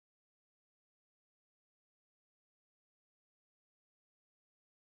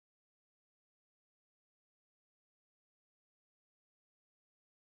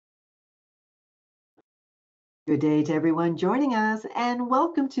Good day to everyone joining us, and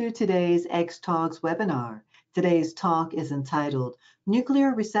welcome to today's X Talks webinar. Today's talk is entitled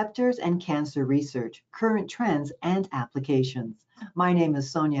Nuclear Receptors and Cancer Research, Current Trends and Applications. My name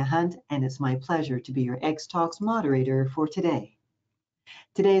is Sonia Hunt, and it's my pleasure to be your X Talks moderator for today.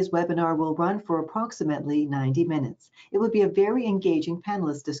 Today's webinar will run for approximately 90 minutes. It will be a very engaging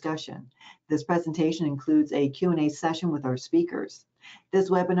panelist discussion. This presentation includes a Q&A session with our speakers. This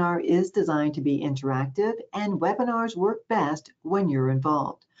webinar is designed to be interactive, and webinars work best when you're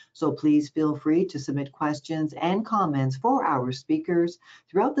involved. So please feel free to submit questions and comments for our speakers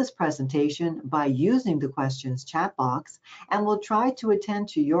throughout this presentation by using the questions chat box, and we'll try to attend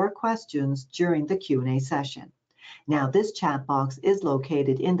to your questions during the Q&A session. Now, this chat box is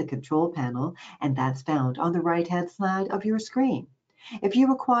located in the control panel, and that's found on the right-hand side of your screen. If you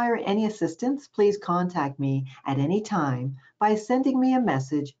require any assistance, please contact me at any time by sending me a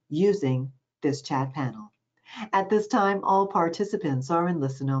message using this chat panel. At this time, all participants are in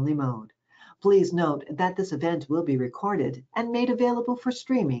listen-only mode. Please note that this event will be recorded and made available for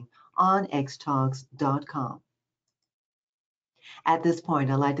streaming on xtalks.com. At this point,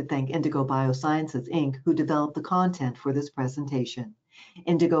 I'd like to thank Indigo Biosciences, Inc., who developed the content for this presentation.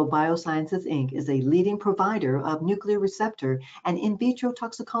 Indigo Biosciences, Inc. is a leading provider of nuclear receptor and in vitro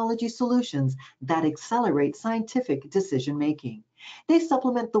toxicology solutions that accelerate scientific decision-making. They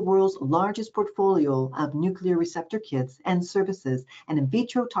supplement the world's largest portfolio of nuclear receptor kits and services and in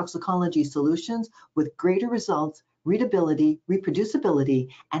vitro toxicology solutions with greater results, readability, reproducibility,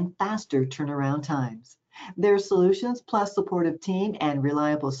 and faster turnaround times. Their solutions, plus supportive team and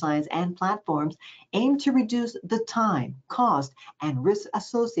reliable science and platforms, aim to reduce the time, cost, and risk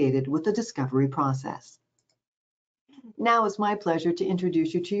associated with the discovery process. Now it's my pleasure to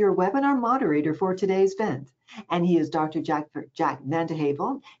introduce you to your webinar moderator for today's event, and he is Dr. Jack Van de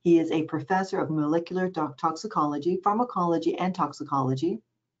Havel. He is a professor of molecular toxicology, pharmacology, and toxicology.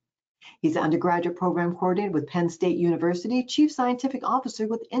 He's an undergraduate program coordinator with Penn State University, chief scientific officer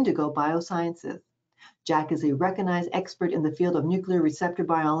with Indigo Biosciences. Jack is a recognized expert in the field of nuclear receptor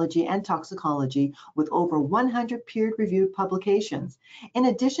biology and toxicology with over 100 peer-reviewed publications. In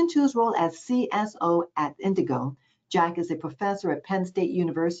addition to his role as CSO at Indigo, Jack is a professor at Penn State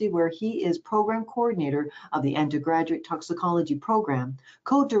University, where he is program coordinator of the undergraduate toxicology program,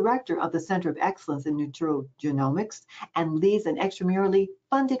 co-director of the Center of Excellence in Nutrigenomics, and leads an extramurally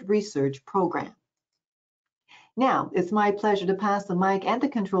funded research program. Now, it's my pleasure to pass the mic and the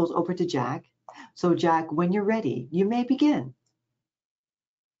controls over to Jack. So Jack, when you're ready, you may begin.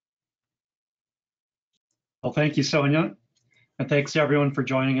 Well, thank you, Sonia. And thanks to everyone for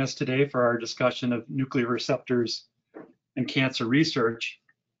joining us today for our discussion of nuclear receptors and cancer research.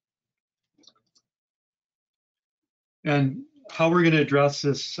 And how we're going to address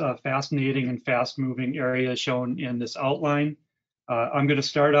this fascinating and fast-moving area shown in this outline. I'm going to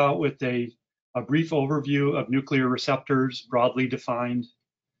start out with a brief overview of nuclear receptors, broadly defined,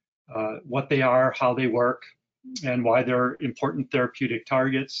 what they are, how they work, and why they're important therapeutic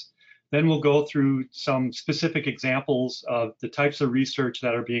targets. Then we'll go through some specific examples of the types of research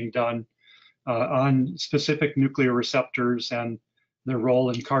that are being done on specific nuclear receptors and their role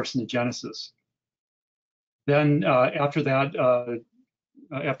in carcinogenesis. Then after that,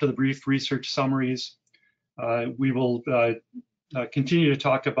 after the brief research summaries, we will continue to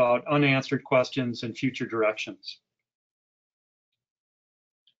talk about unanswered questions and future directions.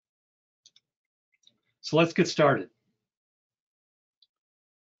 So let's get started.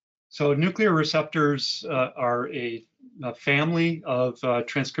 So nuclear receptors are a family of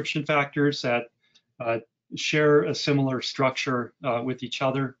transcription factors that share a similar structure with each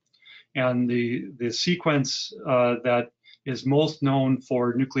other. And the sequence that is most known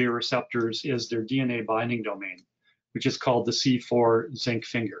for nuclear receptors is their DNA binding domain, which is called the C4 zinc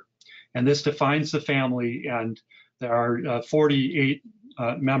finger. And this defines the family, and there are 48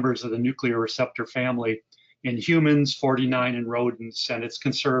 members of the nuclear receptor family in humans, 49 in rodents, and it's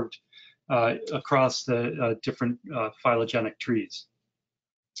conserved across the different phylogenetic trees.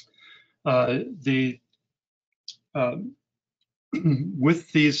 With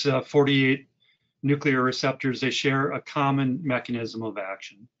these 48 nuclear receptors, they share a common mechanism of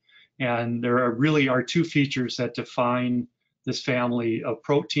action. And there really are two features that define this family of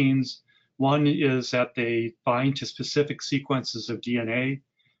proteins. One is that they bind to specific sequences of DNA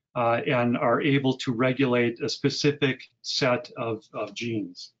and are able to regulate a specific set of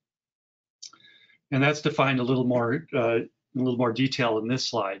genes. And that's defined a little more detail in this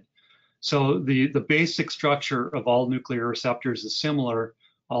slide. So the basic structure of all nuclear receptors is similar,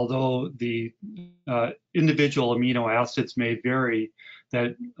 although the individual amino acids may vary.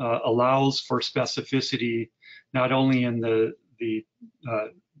 that allows for specificity not only in the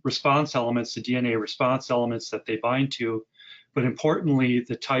response elements, the DNA response elements that they bind to, but importantly,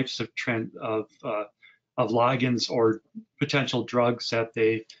 the types of ligands or potential drugs that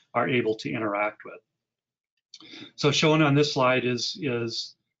they are able to interact with. So shown on this slide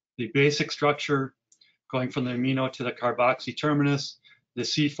is the basic structure going from the amino to the carboxy terminus. The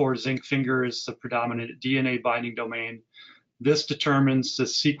C4 zinc finger is the predominant DNA binding domain. This determines the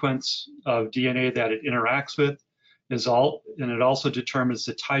sequence of DNA that it interacts with, and it also determines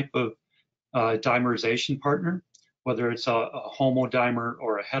the type of dimerization partner, whether it's a homodimer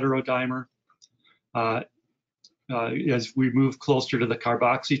or a heterodimer. As we move closer to the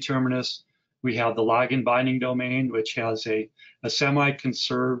carboxy terminus, we have the ligand binding domain, which has a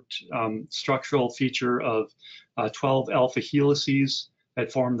semi-conserved structural feature of 12 alpha helices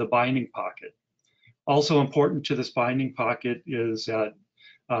that form the binding pocket. Also important to this binding pocket is that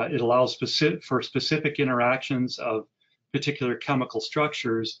it allows for specific interactions of particular chemical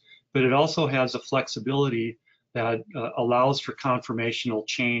structures, but it also has a flexibility that allows for conformational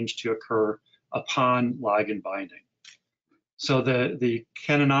change to occur upon ligand binding. So the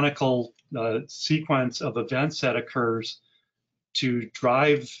canonical sequence of events that occurs to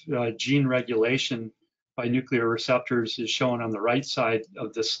drive gene regulation by nuclear receptors is shown on the right side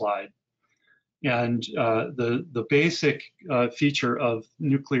of this slide. And the basic feature of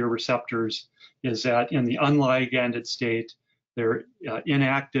nuclear receptors is that in the unliganded state, they're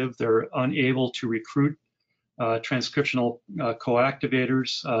inactive, they're unable to recruit transcriptional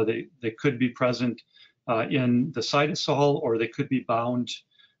coactivators. They could be present in the cytosol, or they could be bound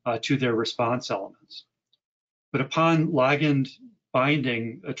to their response elements. But upon ligand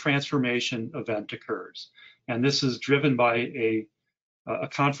binding, a transformation event occurs. And this is driven by a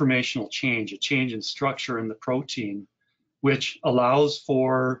conformational change, a change in structure in the protein, which allows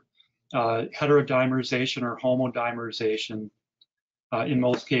for heterodimerization or homodimerization in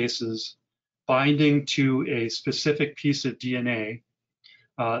most cases, binding to a specific piece of DNA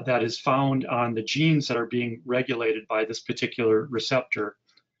that is found on the genes that are being regulated by this particular receptor.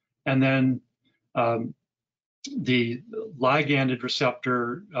 And then the liganded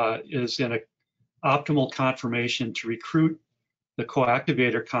receptor is in an optimal conformation to recruit the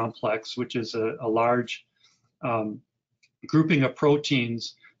coactivator complex, which is a large grouping of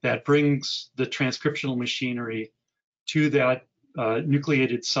proteins that brings the transcriptional machinery to that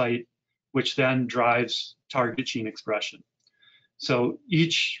nucleated site, which then drives target gene expression. So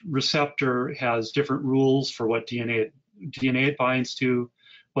each receptor has different rules for what DNA it binds to,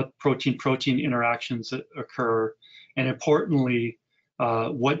 what protein-protein interactions occur, and importantly,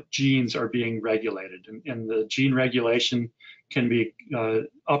 what genes are being regulated. And the gene regulation can be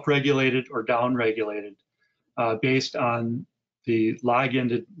upregulated or downregulated based on the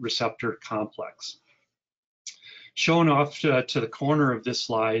liganded receptor complex. Shown off to the corner of this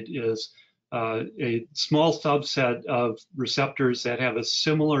slide is a small subset of receptors that have a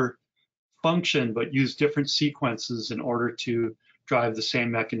similar function but use different sequences in order to drive the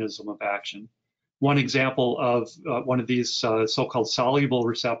same mechanism of action. One example of one of these so-called soluble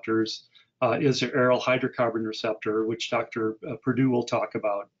receptors is the Aryl hydrocarbon receptor, which Dr. Perdue will talk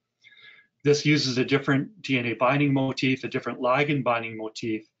about. This uses a different DNA binding motif, a different ligand binding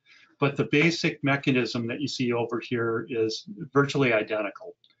motif, but the basic mechanism that you see over here is virtually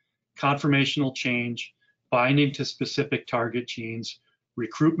identical. Conformational change, binding to specific target genes,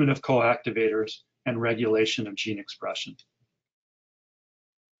 recruitment of coactivators, and regulation of gene expression.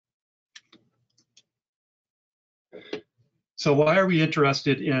 So why are we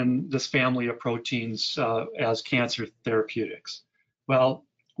interested in this family of proteins as cancer therapeutics? Well,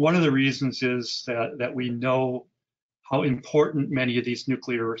 one of the reasons is that we know how important many of these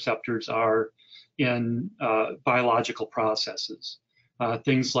nuclear receptors are in biological processes.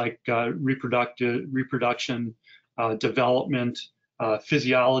 Things like reproduction, development,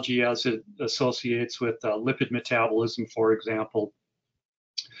 physiology as it associates with lipid metabolism, for example.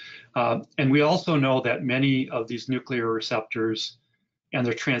 And we also know that many of these nuclear receptors and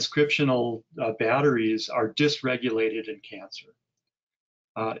their transcriptional batteries are dysregulated in cancer.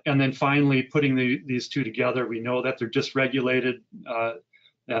 And then finally, putting these two together, we know that they're dysregulated,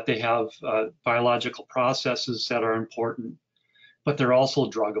 that they have biological processes that are important, but they're also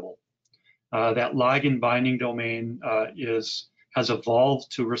druggable. That ligand binding domain has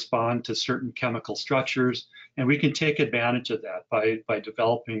evolved to respond to certain chemical structures, and we can take advantage of that by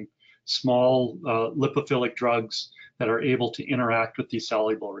developing small lipophilic drugs that are able to interact with these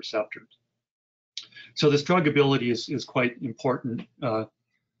soluble receptors. So this druggability is quite important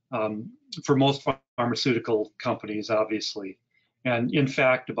for most pharmaceutical companies, obviously. And in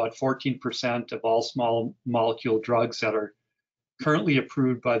fact, about 14% of all small molecule drugs that are currently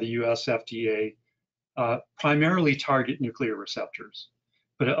approved by the US FDA primarily target nuclear receptors,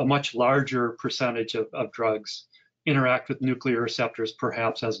 but a much larger percentage of drugs interact with nuclear receptors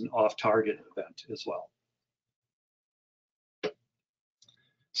perhaps as an off-target event as well.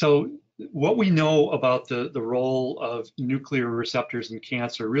 So what we know about the role of nuclear receptors in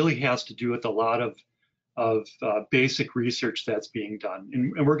cancer really has to do with a lot of basic research that's being done.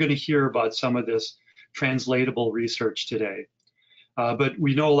 And we're going to hear about some of this translatable research today. But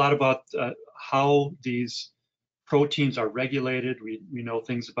we know a lot about how these proteins are regulated. We know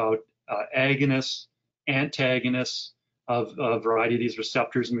things about agonists, antagonists of a variety of these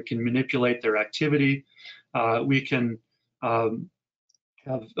receptors, and we can manipulate their activity. We can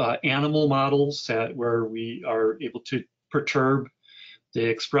have animal models where we are able to perturb the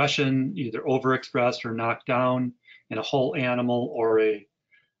expression, either overexpressed or knocked down in a whole animal or a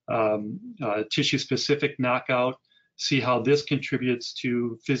tissue-specific knockout, see how this contributes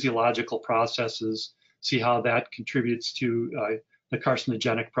to physiological processes, see how that contributes to the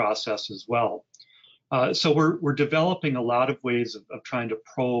carcinogenic process as well. So we're developing a lot of ways of trying to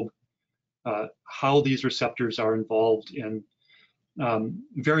probe how these receptors are involved in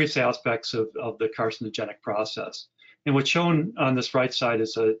various aspects of the carcinogenic process. And what's shown on this right side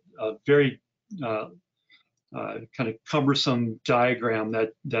is a very kind of cumbersome diagram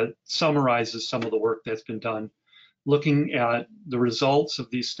that summarizes some of the work that's been done, looking at the results of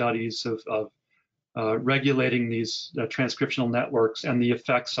these studies of regulating these transcriptional networks and the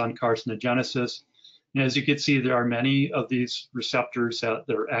effects on carcinogenesis. And as you can see, there are many of these receptors that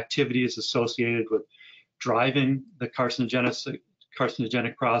their activity is associated with driving the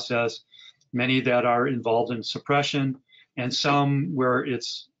carcinogenic process, many that are involved in suppression, and some where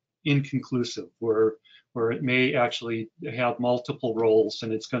it's inconclusive, where it may actually have multiple roles,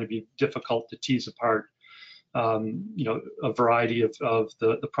 and it's going to be difficult to tease apart a variety of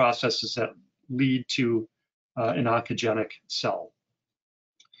the processes that lead to an oncogenic cell.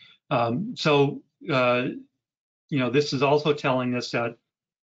 This is also telling us that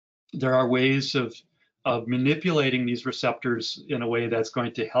there are ways of manipulating these receptors in a way that's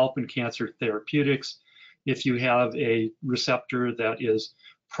going to help in cancer therapeutics. If you have a receptor that is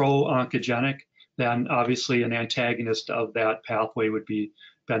pro-oncogenic, then obviously an antagonist of that pathway would be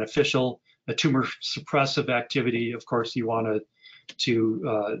beneficial. A tumor suppressive activity, of course, you want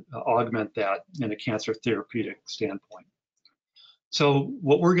to augment that in a cancer therapeutic standpoint. So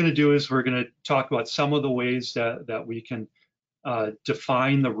what we're going to do is we're going to talk about some of the ways that we can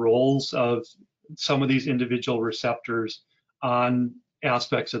define the roles of some of these individual receptors on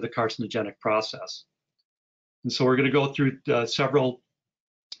aspects of the carcinogenic process. And so we're going to go through several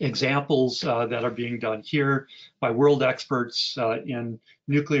examples that are being done here by world experts in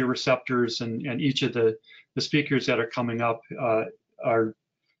nuclear receptors, and each of the speakers that are coming up are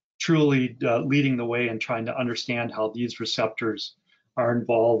truly leading the way in trying to understand how these receptors are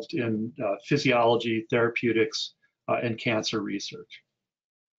involved in physiology, therapeutics, and cancer research.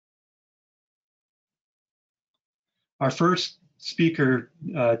 Our first speaker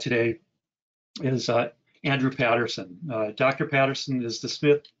today is Andrew Patterson. Dr. Patterson is the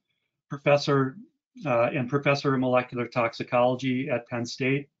Smith Professor and Professor of Molecular Toxicology at Penn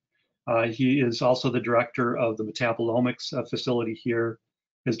State. He is also the Director of the Metabolomics facility here,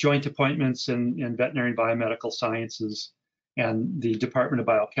 has joint appointments in Veterinary and Biomedical Sciences and the Department of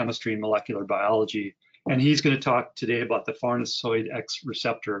Biochemistry and Molecular Biology. And he's going to talk today about the Farnesoid X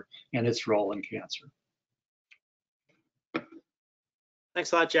Receptor and its role in cancer.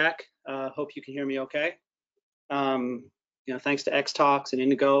 Thanks a lot, Jack. Hope you can hear me okay. Thanks to X-Talks and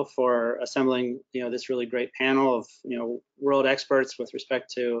Indigo for assembling, this really great panel of, world experts with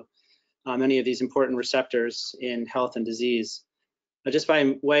respect to many of these important receptors in health and disease. Just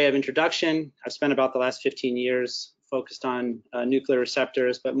by way of introduction, I've spent about the last 15 years focused on nuclear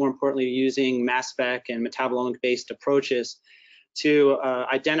receptors, but more importantly, using mass spec and metabolomic-based approaches to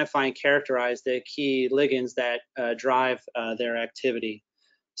identify and characterize the key ligands that drive their activity.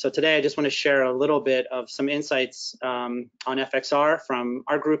 So today, I just want to share a little bit of some insights on FXR from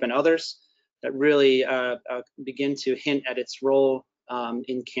our group and others that really begin to hint at its role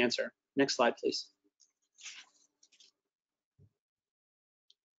in cancer. Next slide, please.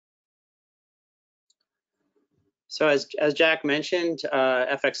 So as Jack mentioned,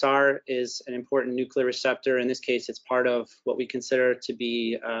 FXR is an important nuclear receptor. In this case, it's part of what we consider to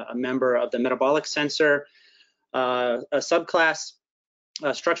be a member of the metabolic sensor, a subclass.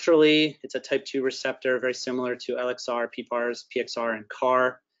 Structurally, it's a type 2 receptor, very similar to LXR, PPARs, PXR, and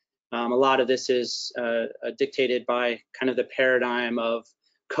CAR. A lot of this is dictated by kind of the paradigm of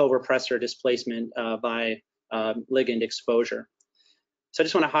co-repressor displacement by ligand exposure. So I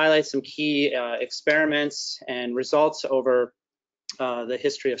just want to highlight some key experiments and results over the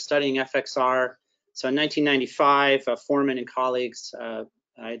history of studying FXR. So in 1995, Foreman and colleagues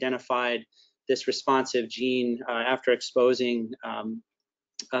identified this responsive gene after exposing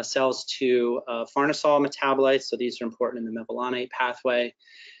cells to farnesyl metabolites. So these are important in the mevalonate pathway.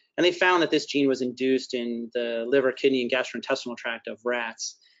 And they found that this gene was induced in the liver, kidney, and gastrointestinal tract of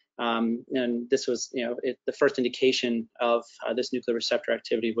rats. And this was, the first indication of this nuclear receptor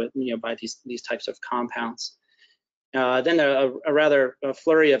activity with, by these types of compounds. Then a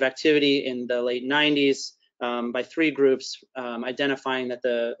flurry of activity in the late 90s by 3 groups identifying that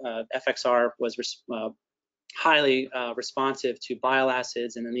the FXR was highly responsive to bile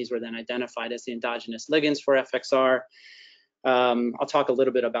acids, and then these were then identified as the endogenous ligands for FXR. I'll talk a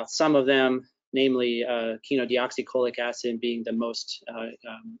little bit about some of them, namely chenodeoxycholic acid being the most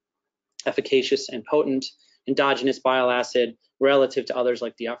efficacious and potent endogenous bile acid relative to others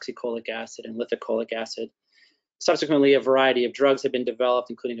like deoxycholic acid and lithocholic acid. Subsequently, a variety of drugs have been developed,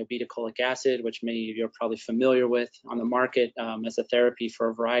 including obeticholic acid, which many of you are probably familiar with on the market as a therapy for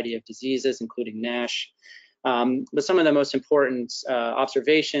a variety of diseases, including NASH. But some of the most important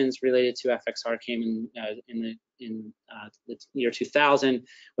observations related to FXR came in the year 2000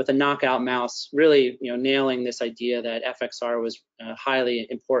 with a knockout mouse, really nailing this idea that FXR was highly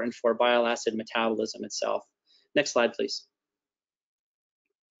important for bile acid metabolism itself. Next slide, please.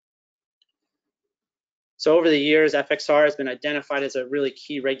 So over the years, FXR has been identified as a really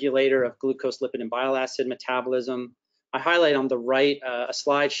key regulator of glucose, lipid, and bile acid metabolism. I highlight on the right a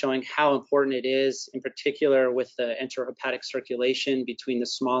slide showing how important it is, in particular with the enterohepatic circulation between the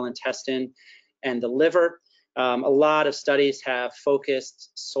small intestine and the liver. A lot of studies have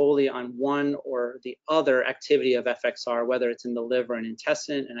focused solely on one or the other activity of FXR, whether it's in the liver and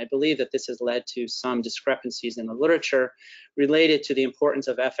intestine, and I believe that this has led to some discrepancies in the literature related to the importance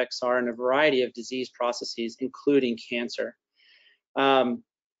of FXR in a variety of disease processes, including cancer.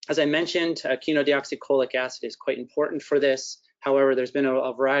 As I mentioned, chenodeoxycholic acid is quite important for this. However, there's been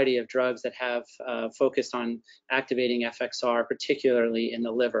a variety of drugs that have focused on activating FXR, particularly in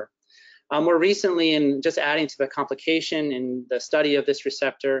the liver. More recently, and just adding to the complication in the study of this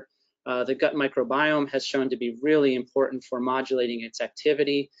receptor, the gut microbiome has shown to be really important for modulating its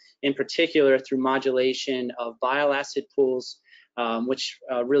activity, in particular through modulation of bile acid pools, which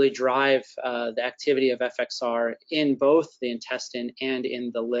really drive the activity of FXR in both the intestine and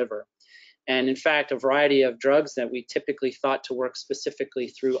in the liver. And in fact, a variety of drugs that we typically thought to work specifically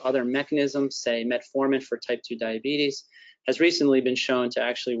through other mechanisms, say metformin for type 2 diabetes, has recently been shown to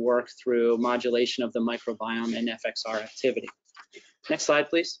actually work through modulation of the microbiome and FXR activity. Next slide,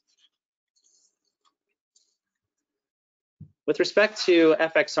 please. With respect to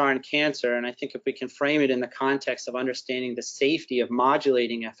FXR and cancer, and I think if we can frame it in the context of understanding the safety of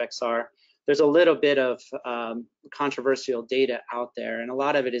modulating FXR, there's a little bit of controversial data out there, and a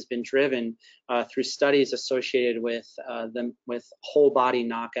lot of it has been driven through studies associated with whole body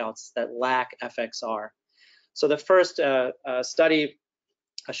knockouts that lack FXR. So the first study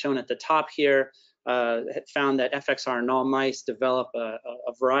shown at the top here found that FXR null mice develop a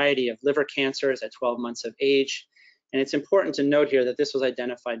variety of liver cancers at 12 months of age. And it's important to note here that this was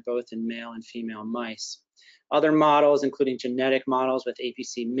identified both in male and female mice. Other models, including genetic models with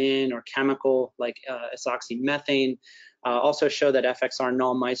APC-Min or chemical like isoxymethane, also show that FXR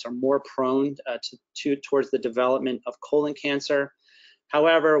null mice are more prone towards the development of colon cancer.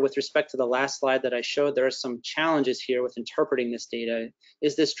 However, with respect to the last slide that I showed, there are some challenges here with interpreting this data.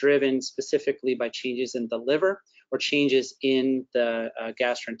 Is this driven specifically by changes in the liver or changes in the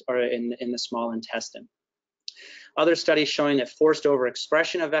in the small intestine? Other studies showing that forced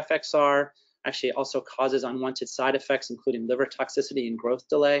overexpression of FXR actually also causes unwanted side effects, including liver toxicity and growth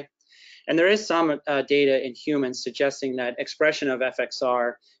delay. And there is some data in humans suggesting that expression of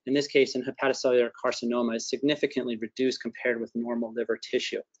FXR, in this case in hepatocellular carcinoma, is significantly reduced compared with normal liver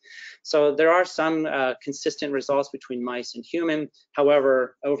tissue. So there are some consistent results between mice and human.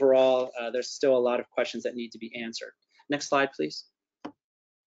 However, overall, there's still a lot of questions that need to be answered. Next slide, please.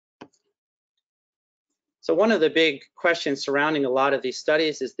 So one of the big questions surrounding a lot of these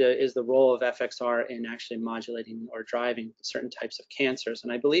studies is the role of FXR in actually modulating or driving certain types of cancers.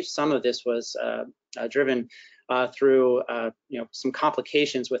 And I believe some of this was driven through some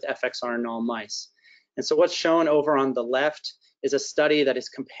complications with FXR null mice. And so what's shown over on the left is a study that is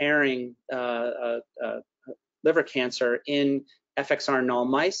comparing liver cancer in FXR null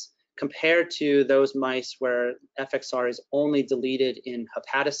mice compared to those mice where FXR is only deleted in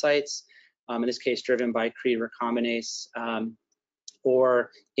hepatocytes, in this case driven by Cre recombinase, or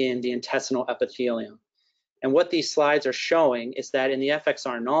in the intestinal epithelium. And what these slides are showing is that in the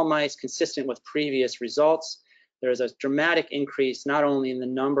FXR null mice, consistent with previous results, there is a dramatic increase not only in the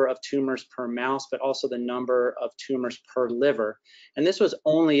number of tumors per mouse, but also the number of tumors per liver. And this was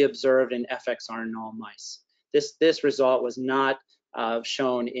only observed in FXR null mice. This result was not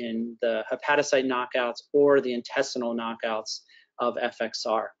shown in the hepatocyte knockouts or the intestinal knockouts of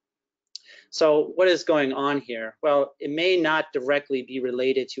FXR. So what is going on here? Well, it may not directly be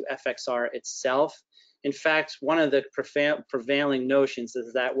related to FXR itself. In fact, one of the prevailing notions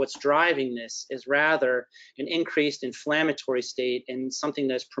is that what's driving this is rather an increased inflammatory state and something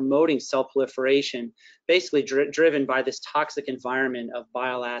that's promoting cell proliferation, basically driven by this toxic environment of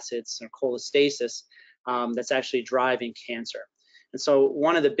bile acids or cholestasis that's actually driving cancer. And so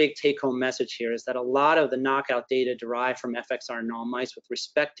one of the big take-home message here is that a lot of the knockout data derived from FXR null mice with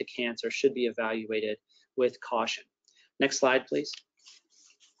respect to cancer should be evaluated with caution. Next slide, please.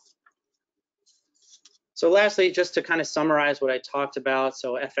 So lastly, just to kind of summarize what I talked about,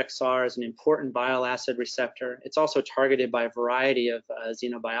 so FXR is an important bile acid receptor. It's also targeted by a variety of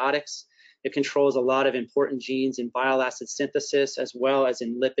xenobiotics. It controls a lot of important genes in bile acid synthesis, as well as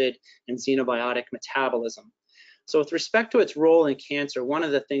in lipid and xenobiotic metabolism. So with respect to its role in cancer, one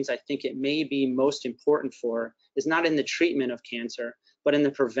of the things I think it may be most important for is not in the treatment of cancer, but in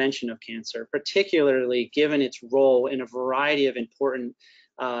the prevention of cancer, particularly given its role in a variety of important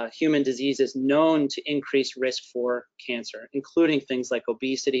human diseases known to increase risk for cancer, including things like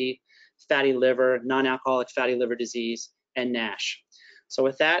obesity, fatty liver, non-alcoholic fatty liver disease, and NASH. So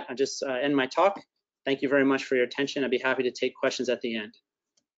with that, I'll just end my talk. Thank you very much for your attention. I'd be happy to take questions at the end.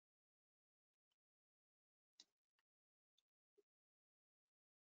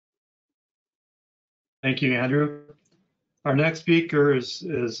 Thank you, Andrew. Our next speaker is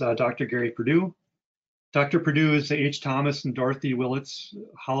Dr. Gary Perdue. Dr. Perdue is the H. Thomas and Dorothy Willits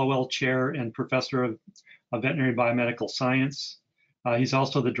Hollowell Chair and Professor of Veterinary Biomedical Science. He's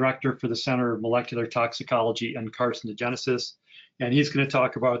also the Director for the Center of Molecular Toxicology and Carcinogenesis, and he's going to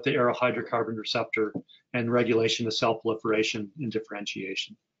talk about the Aryl hydrocarbon receptor and regulation of cell proliferation and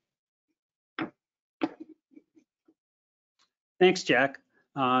differentiation. Thanks, Jack.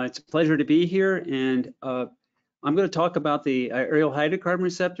 It's a pleasure to be here, and I'm going to talk about the aryl hydrocarbon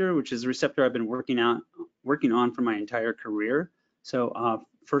receptor, which is a receptor I've been working on for my entire career. So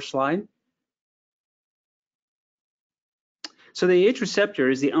first slide. So the H receptor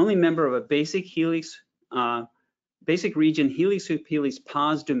is the only member of a basic region helix-hoop-helix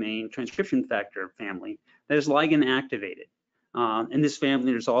pos domain transcription factor family that is ligand activated. In this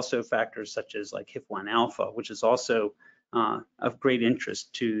family, there's also factors such as like HIF1 alpha, which is also of great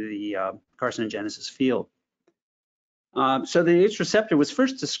interest to the carcinogenesis field. So the H receptor was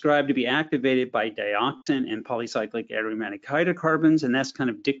first described to be activated by dioxin and polycyclic aromatic hydrocarbons, and that's kind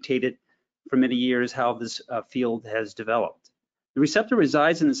of dictated for many years how this field has developed. The receptor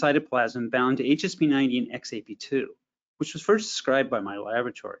resides in the cytoplasm bound to HSP90 and XAP2, which was first described by my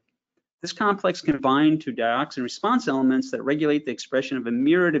laboratory. This complex can bind to dioxin response elements that regulate the expression of a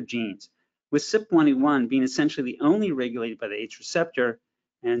myriad of genes, with CYP1E1 being essentially the only regulated by the H receptor,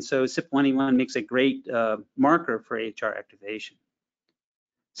 and so CYP1E1 makes a great marker for HR activation.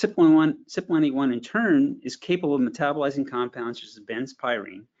 CYP1E1 in turn is capable of metabolizing compounds such as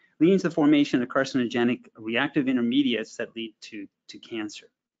benzpyrene, leading to the formation of carcinogenic reactive intermediates that lead to cancer.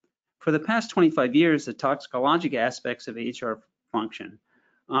 For the past 25 years, the toxicologic aspects of HR function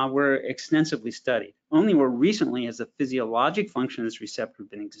were extensively studied. Only more recently has the physiologic function of this receptor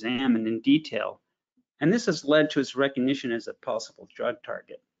been examined in detail, and this has led to its recognition as a possible drug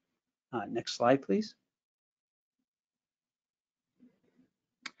target. Next slide, please.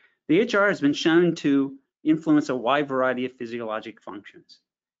 The HR has been shown to influence a wide variety of physiologic functions.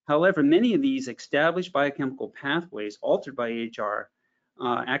 However, many of these established biochemical pathways altered by HR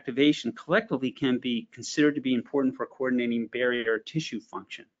activation collectively can be considered to be important for coordinating barrier tissue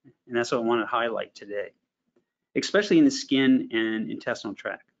function. And that's what I want to highlight today, especially in the skin and intestinal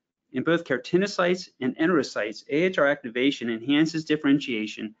tract. In both keratinocytes and enterocytes, AHR activation enhances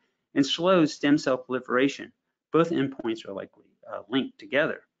differentiation and slows stem cell proliferation. Both endpoints are likely linked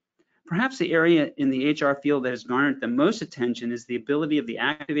together. Perhaps the area in the HR field that has garnered the most attention is the ability of the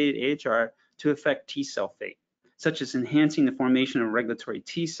activated AHR to affect T cell fate, such as enhancing the formation of regulatory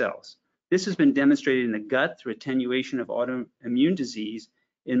T cells. This has been demonstrated in the gut through attenuation of autoimmune disease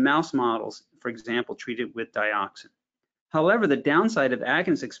in mouse models, for example, treated with dioxin. However, the downside of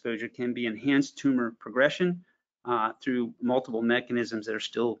agonist exposure can be enhanced tumor progression through multiple mechanisms that are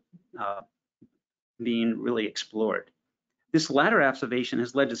still being really explored. This latter observation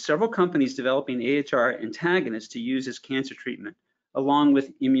has led to several companies developing AHR antagonists to use as cancer treatment, along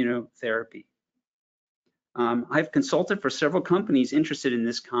with immunotherapy. I've consulted for several companies interested in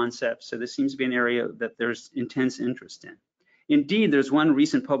this concept, so this seems to be an area that there's intense interest in. Indeed, there's one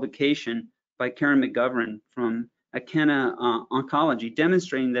recent publication by Karen McGovern from Akena Oncology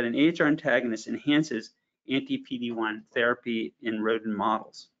demonstrating that an AHR antagonist enhances anti-PD-1 therapy in rodent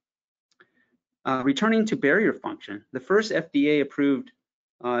models. Returning to barrier function, the first FDA-approved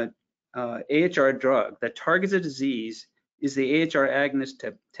AHR drug that targets a disease is the AHR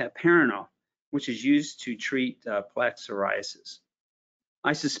agonist PPARγ, which is used to treat plaque psoriasis.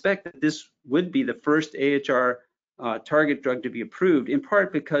 I suspect that this would be the first AHR target drug to be approved, in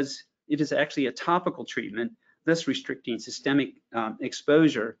part because it is actually a topical treatment, thus restricting systemic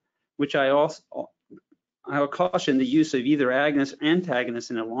exposure, which I will caution the use of either agonist or antagonist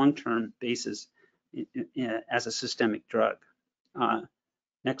in a long-term basis as a systemic drug.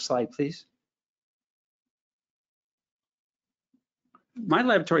 Next slide, please. My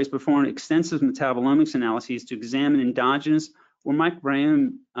laboratory has performed extensive metabolomics analyses to examine endogenous or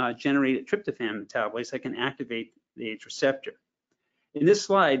microbiome-generated tryptophan metabolites that can activate the H receptor. In this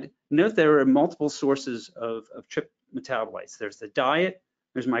slide, note there are multiple sources of TRP metabolites. There's the diet,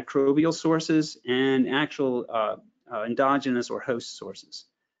 there's microbial sources, and actual endogenous or host sources.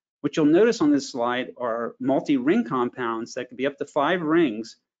 What you'll notice on this slide are multi-ring compounds that can be up to 5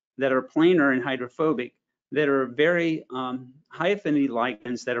 rings that are planar and hydrophobic, that are very high affinity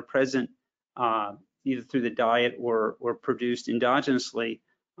ligands that are present either through the diet or produced endogenously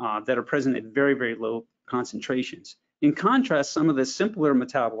that are present at very, very low concentrations. In contrast, some of the simpler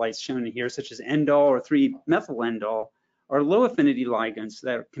metabolites shown here, such as endol or 3-methyl-endol, are low affinity ligands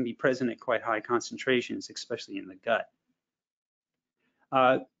that can be present at quite high concentrations, especially in the gut.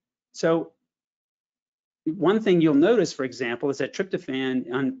 So one thing you'll notice, for example, is that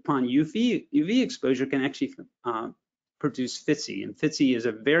tryptophan upon UV exposure can actually produce FITC, and FITC is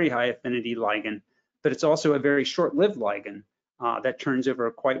a very high affinity ligand, but it's also a very short-lived ligand that turns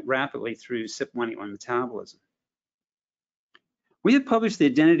over quite rapidly through CYP1A1 metabolism. We have published the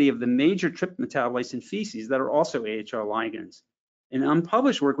identity of the major TRP metabolites in feces that are also AHR ligands. In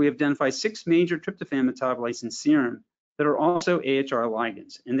unpublished work, we have identified 6 major tryptophan metabolites in serum that are also AHR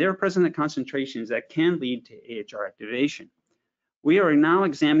ligands, and they are present at concentrations that can lead to AHR activation. We are now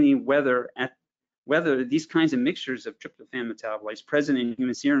examining whether these kinds of mixtures of tryptophan metabolites present in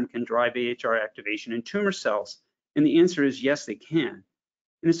human serum can drive AHR activation in tumor cells, and the answer is yes, they can.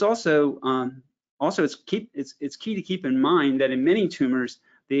 And it's also it's key to keep in mind that in many tumors,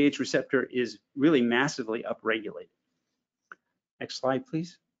 the H receptor is really massively upregulated. Next slide,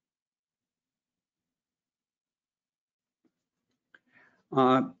 please.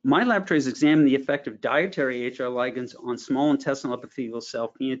 My laboratory has examined the effect of dietary AHR ligands on small intestinal epithelial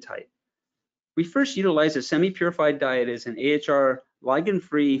cell phenotype. We first utilized a semi-purified diet as an AHR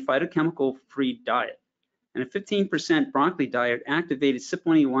ligand-free, phytochemical-free diet, and a 15% broccoli diet activated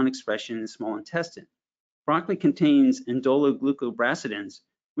CYP1A1 expression in the small intestine. Broccoli contains indologlucobrasidins,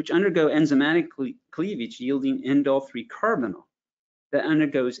 which undergo enzymatic cleavage, yielding indole-3 carbonyl that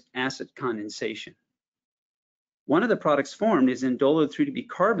undergoes acid condensation. One of the products formed is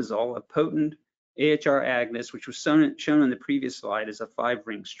indole-3-bicarbazole, a potent AHR agonist, which was shown on the previous slide as a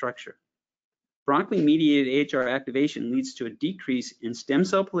 5-ring structure. Broccoli-mediated AHR activation leads to a decrease in stem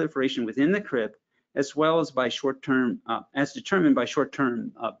cell proliferation within the crypt, as well as by as determined by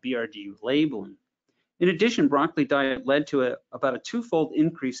short-term BRD labeling. In addition, broccoli diet led to about a 2-fold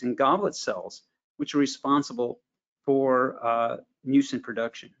increase in goblet cells, which are responsible for mucin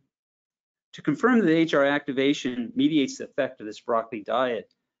production. To confirm that AHR activation mediates the effect of this broccoli diet,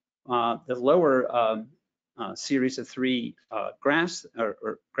 the lower series of 3 graphs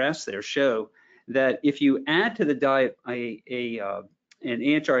there show that if you add to the diet an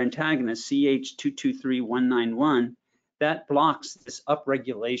AHR antagonist, CH223191, that blocks this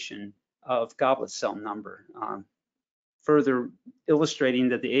upregulation of goblet cell number, further illustrating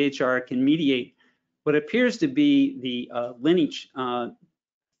that the AHR can mediate what appears to be the lineage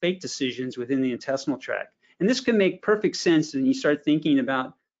fate decisions within the intestinal tract. And this can make perfect sense when you start thinking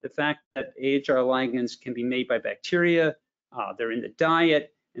about the fact that AHR ligands can be made by bacteria, they're in the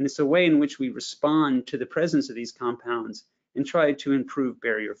diet, and it's a way in which we respond to the presence of these compounds and try to improve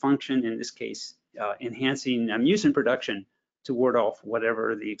barrier function, in this case, enhancing mucin production to ward off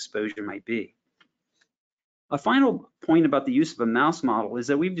whatever the exposure might be. A final point about the use of a mouse model is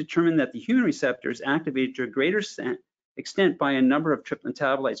that we've determined that the human receptor is activated to a greater extent by a number of TRP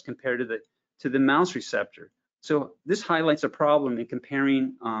metabolites compared to the mouse receptor. So this highlights a problem in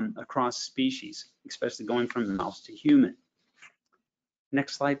comparing across species, especially going from mouse to human.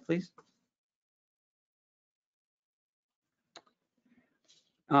 Next slide, please.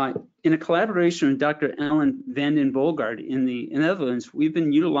 In a collaboration with Dr. Alan van den Boogaard in the Netherlands, we've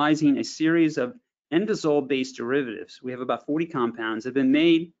been utilizing a series of endazole-based derivatives. We have about 40 compounds that have been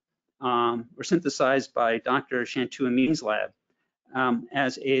made or synthesized by Dr. Chantu Amin's lab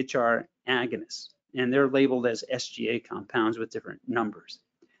as AHR agonists, and they're labeled as SGA compounds with different numbers.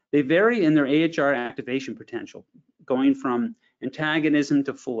 They vary in their AHR activation potential, going from antagonism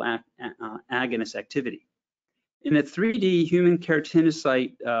to full agonist activity. In a 3D human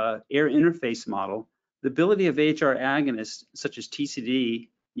keratinocyte air interface model, the ability of AHR agonists, such as TCD,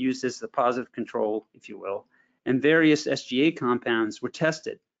 used as the positive control, if you will, and various SGA compounds were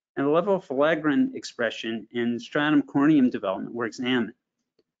tested, and the level of filaggrin expression and stratum corneum development were examined.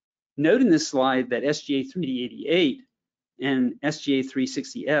 Note in this slide that SGA388 and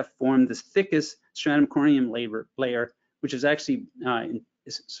SGA360F form the thickest stratum corneum layer, which is actually,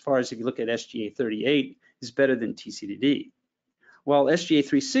 as far as if you look at SGA38, is better than TCDD. While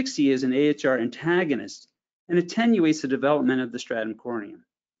SGA360 is an AHR antagonist and attenuates the development of the stratum corneum.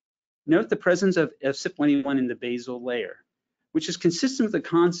 Note the presence of CYP21 in the basal layer, which is consistent with the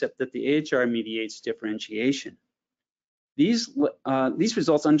concept that the AHR mediates differentiation. These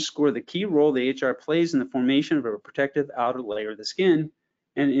results underscore the key role the AHR plays in the formation of a protective outer layer of the skin,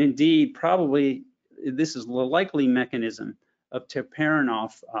 and indeed, probably this is the likely mechanism of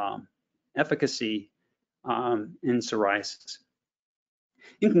tapinarof efficacy in psoriasis.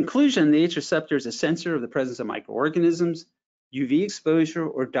 In conclusion, the H receptor is a sensor of the presence of microorganisms, UV exposure,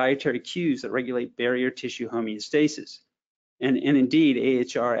 or dietary cues that regulate barrier tissue homeostasis, and indeed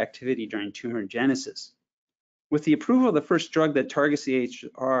AHR activity during tumorigenesis. With the approval of the first drug that targets the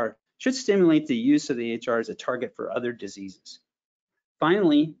AHR, should stimulate the use of the AHR as a target for other diseases.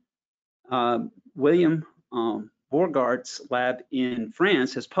 Finally, William Bourgaard's lab in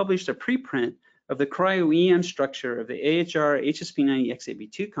France has published a preprint of the cryo-EM structure of the AHR HSP90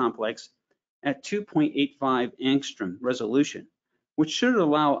 XAB2 complex at 2.85 angstrom resolution, which should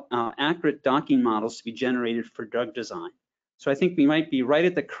allow accurate docking models to be generated for drug design. So I think we might be right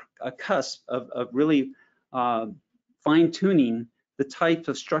at the cusp of really fine-tuning the types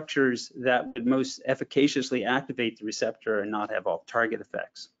of structures that would most efficaciously activate the receptor and not have off-target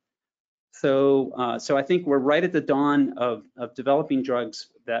effects. So I think we're right at the dawn of developing drugs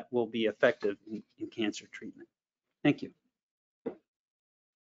that will be effective in cancer treatment. Thank you.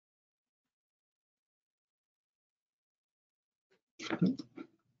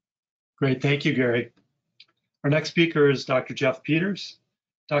 Great, thank you, Gary. Our next speaker is Dr. Jeff Peters.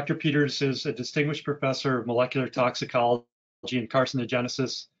 Dr. Peters is a distinguished professor of molecular toxicology and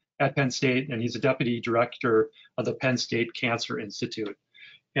carcinogenesis at Penn State, and he's a deputy director of the Penn State Cancer Institute.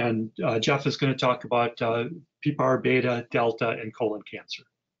 And Jeff is going to talk about PPAR beta, delta, and colon cancer.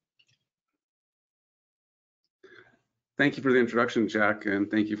 Thank you for the introduction, Jack, and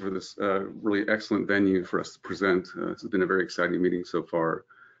thank you for this really excellent venue for us to present. This has been a very exciting meeting so far.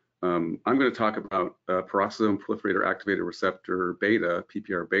 I'm going to talk about Peroxisome Proliferator-Activated Receptor beta,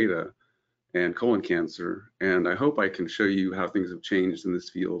 PPAR beta, and colon cancer. And I hope I can show you how things have changed in this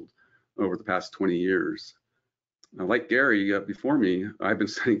field over the past 20 years. Like Gary before me, I've been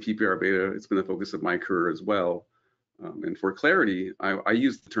studying PPAR beta. It's been the focus of my career as well. And for clarity, I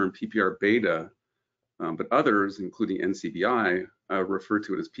use the term PPAR beta, but others, including NCBI, refer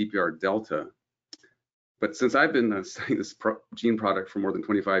to it as PPAR delta. But since I've been studying this gene product for more than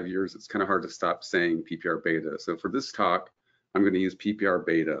 25 years, it's kind of hard to stop saying PPAR beta. So for this talk, I'm going to use PPAR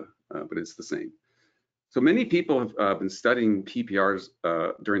beta, but it's the same. So many people have been studying PPARs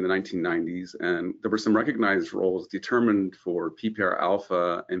during the 1990s, and there were some recognized roles determined for PPAR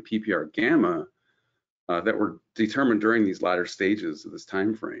alpha and PPAR gamma that were determined during these latter stages of this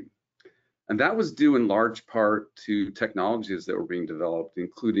time frame. And that was due in large part to technologies that were being developed,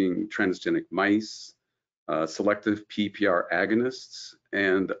 including transgenic mice, selective PPAR agonists,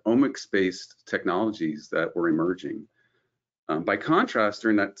 and omics-based technologies that were emerging. By contrast,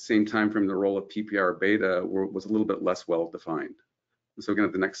 during that same time frame, the role of PPAR beta was a little bit less well defined. So again,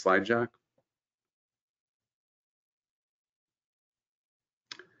 at the next slide, Jack.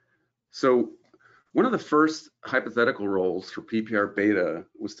 So one of the first hypothetical roles for PPAR beta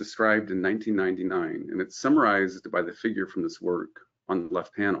was described in 1999, and it's summarized by the figure from this work on the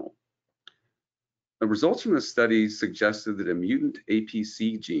left panel. The results from this study suggested that a mutant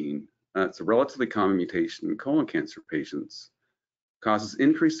APC gene, it's a relatively common mutation in colon cancer patients, causes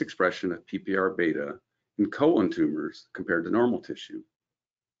increased expression of PPAR beta in colon tumors compared to normal tissue.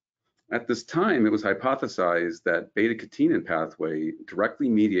 At this time, it was hypothesized that beta-catenin pathway directly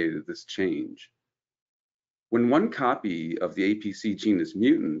mediated this change. When one copy of the APC gene is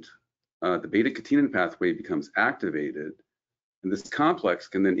mutant, the beta-catenin pathway becomes activated, and this complex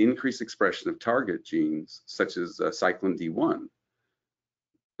can then increase expression of target genes such as cyclin D1.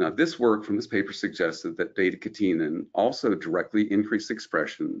 Now, this work from this paper suggested that beta-catenin also directly increased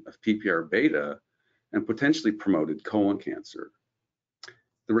expression of PPARβ and potentially promoted colon cancer.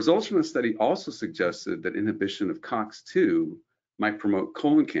 The results from the study also suggested that inhibition of COX-2 might promote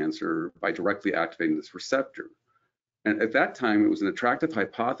colon cancer by directly activating this receptor. And at that time, it was an attractive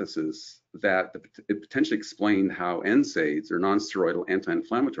hypothesis that it potentially explained how NSAIDs, or non-steroidal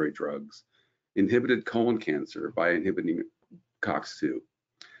anti-inflammatory drugs, inhibited colon cancer by inhibiting COX-2.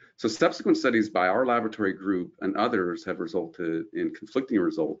 So subsequent studies by our laboratory group and others have resulted in conflicting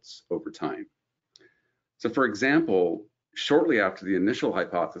results over time. So for example, shortly after the initial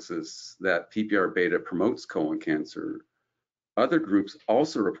hypothesis that PPARβ promotes colon cancer, other groups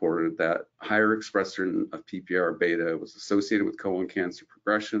also reported that higher expression of PPARβ was associated with colon cancer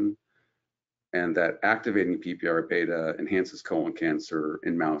progression, and that activating PPARβ enhances colon cancer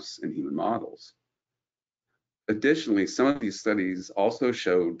in mouse and human models. Additionally, some of these studies also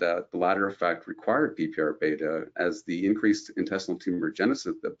showed that the latter effect required PPARβ, as the increased intestinal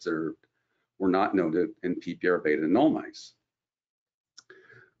tumorigenesis observed were not noted in PPARβ null mice.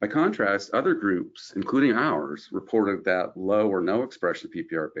 By contrast, other groups, including ours, reported that low or no expression of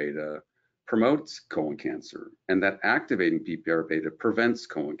PPARβ promotes colon cancer, and that activating PPARβ prevents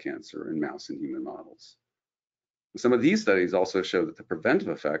colon cancer in mouse and human models. Some of these studies also show that the preventive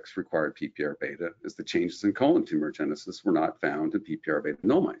effects required PPARβ, as the changes in colon tumorigenesis were not found in PPARβ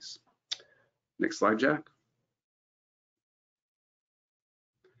null mice. Next slide, Jack.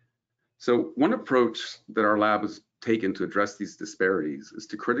 So one approach that our lab has taken to address these disparities is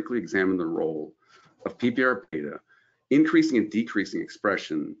to critically examine the role of PPARβ increasing and decreasing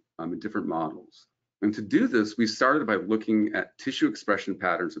expression in different models. And to do this, we started by looking at tissue expression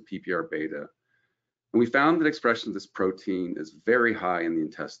patterns of PPARβ, and we found that expression of this protein is very high in the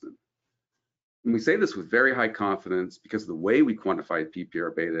intestine. And we say this with very high confidence because of the way we quantified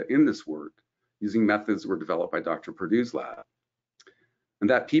PPARβ in this work using methods that were developed by Dr. Perdue's lab. And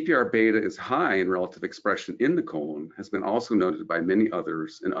that PPARβ is high in relative expression in the colon has been also noted by many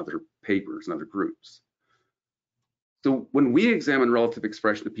others in other papers and other groups. So when we examine relative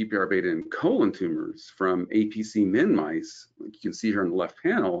expression of PPARβ in colon tumors from APC min mice, like you can see here on the left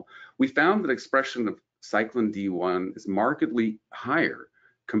panel, we found that expression of cyclin D1 is markedly higher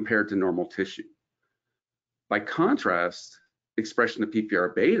compared to normal tissue. By contrast, expression of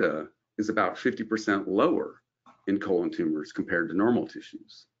PPARβ is about 50% lower in colon tumors compared to normal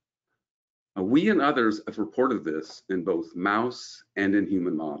tissues. We and others have reported this in both mouse and in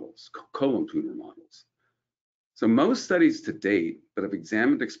human models, colon tumor models. So most studies to date that have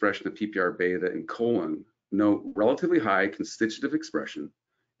examined expression of PPARβ in colon note relatively high constitutive expression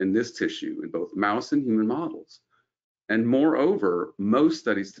in this tissue in both mouse and human models. And moreover, most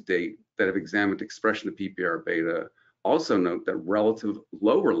studies to date that have examined expression of PPARβ also note that relative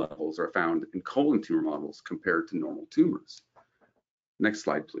lower levels are found in colon tumor models compared to normal tumors. Next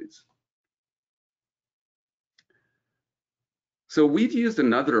slide, please. So we've used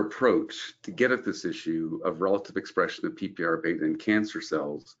another approach to get at this issue of relative expression of PPARβ in cancer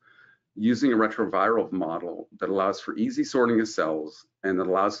cells using a retroviral model that allows for easy sorting of cells and that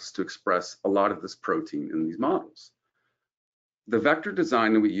allows us to express a lot of this protein in these models. The vector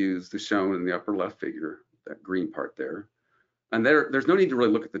design that we used is shown in the upper left figure, that green part there. And there's no need to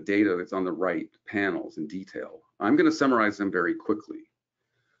really look at the data that's on the right panels in detail. I'm going to summarize them very quickly.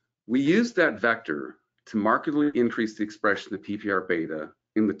 We used that vector to markedly increase the expression of PPARβ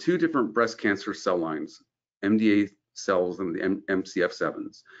in the two different breast cancer cell lines, MDA cells and the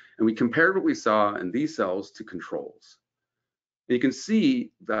MCF7s. And we compared what we saw in these cells to controls. And you can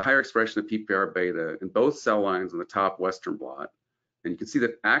see the higher expression of PPARβ in both cell lines on the top western blot. And you can see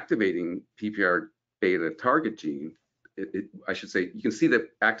that activating PPARβ target gene, I should say, you can see that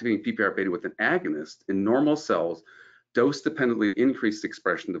activating PPARβ with an agonist in normal cells dose-dependently increased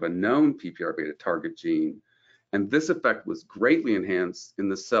expression of a known PPARβ target gene, and this effect was greatly enhanced in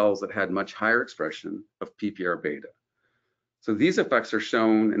the cells that had much higher expression of PPARβ. So these effects are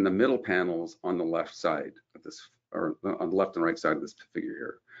shown in the middle panels on the left side of this, or on the left and right side of this figure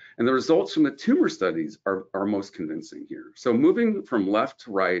here. And the results from the tumor studies are most convincing here. So moving from left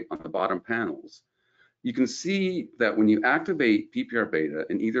to right on the bottom panels, you can see that when you activate PPARβ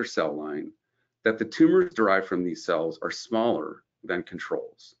in either cell line, that the tumors derived from these cells are smaller than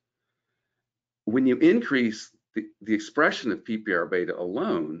controls. When you increase the expression of PPARβ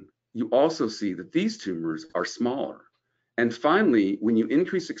alone, you also see that these tumors are smaller. And finally, when you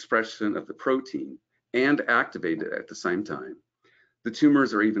increase expression of the protein and activate it at the same time, the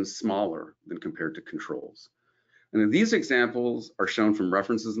tumors are even smaller than compared to controls. And these examples are shown from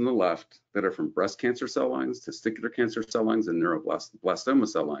references on the left that are from breast cancer cell lines, testicular cancer cell lines, and neuroblastoma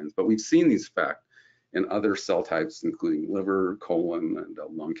cell lines. But we've seen these effects in other cell types, including liver, colon, and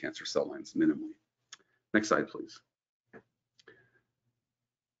lung cancer cell lines minimally. Next slide, please.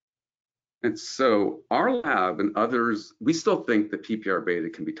 And so our lab and others, we still think that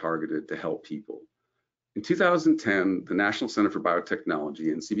PPAR-β can be targeted to help people. In 2010, the National Center for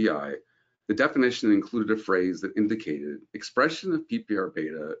Biotechnology, NCBI, the definition included a phrase that indicated expression of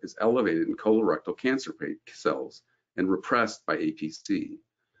PPAR-β is elevated in colorectal cancer cells and repressed by APC.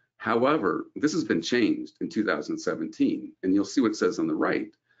 However, this has been changed in 2017, and you'll see what it says on the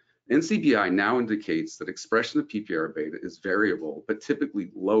right. NCBI now indicates that expression of PPAR-β is variable, but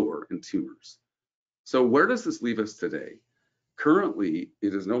typically lower in tumors. So where does this leave us today? Currently,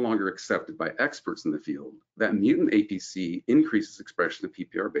 it is no longer accepted by experts in the field that mutant APC increases expression of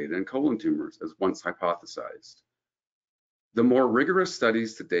PPAR-β in colon tumors as once hypothesized. The more rigorous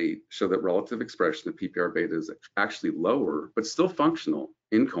studies to date show that relative expression of PPAR-β is actually lower, but still functional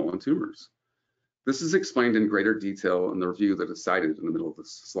in colon tumors. This is explained in greater detail in the review that is cited in the middle of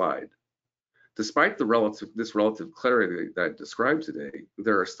this slide. Despite this relative clarity that I described today,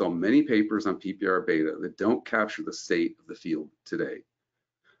 there are still many papers on PPAR-β that don't capture the state of the field today.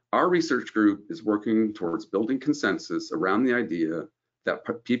 Our research group is working towards building consensus around the idea that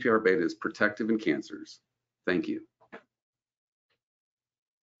PPAR-β is protective in cancers. Thank you.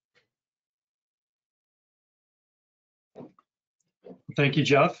 Thank you,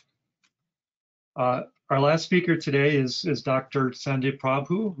 Jeff. Our last speaker today is Dr. Sandeep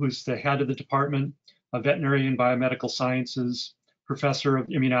Prabhu, who's the head of the Department of Veterinary and Biomedical Sciences, professor of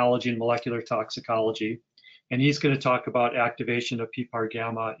immunology and molecular toxicology. And he's going to talk about activation of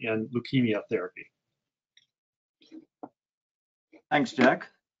PPAR-γ in leukemia therapy. Thanks, Jack,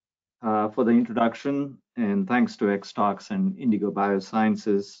 for the introduction, and thanks to Xtalks and Indigo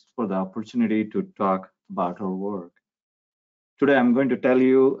Biosciences for the opportunity to talk about our work. Today, I'm going to tell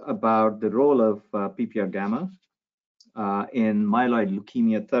you about the role of PPARγ in myeloid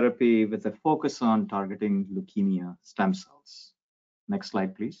leukemia therapy with a focus on targeting leukemia stem cells. Next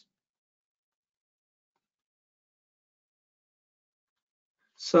slide, please.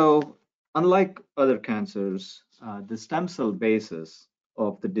 So, unlike other cancers, the stem cell basis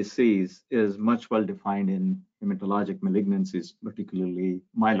of the disease is much well defined in hematologic malignancies, particularly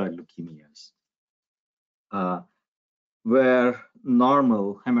myeloid leukemias, where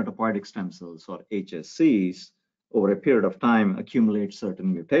normal hematopoietic stem cells, or HSCs, over a period of time accumulate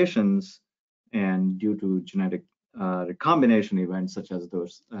certain mutations, and due to genetic recombination events such as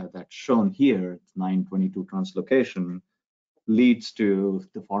those that's shown here, 922 translocation, leads to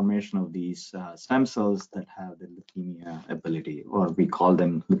the formation of these stem cells that have the leukemia ability, or we call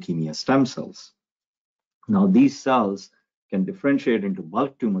them leukemia stem cells. Now, these cells can differentiate into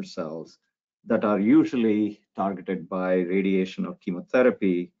bulk tumor cells that are usually targeted by radiation or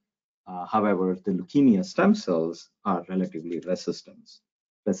chemotherapy. However, the leukemia stem cells are relatively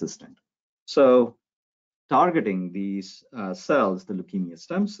resistant. So targeting these cells, the leukemia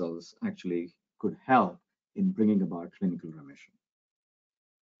stem cells, actually could help in bringing about clinical remission.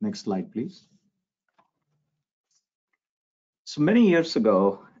 Next slide, please. So many years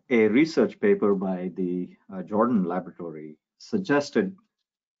ago, a research paper by the Jordan Laboratory suggested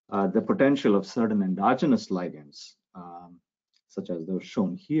the potential of certain endogenous ligands, such as those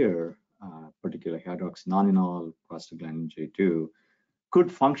shown here, particularly hydroxynonenal, prostaglandin J2, could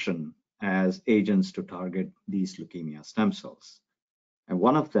function as agents to target these leukemia stem cells. And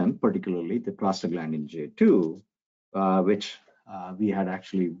one of them, particularly the prostaglandin J2, which we had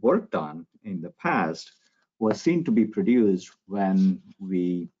actually worked on in the past, was seen to be produced when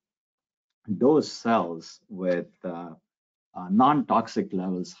we dose cells with non-toxic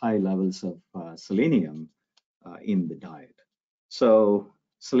levels, high levels of selenium in the diet. So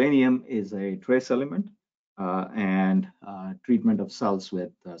selenium is a trace element, and treatment of cells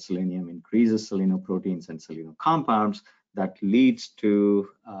with selenium increases selenoproteins and selenocompounds that leads to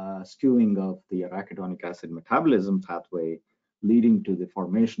skewing of the arachidonic acid metabolism pathway, leading to the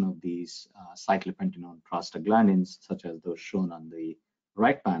formation of these cyclopentanone prostaglandins, such as those shown on the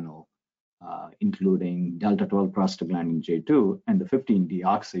right panel, including delta-12 prostaglandin J2 and the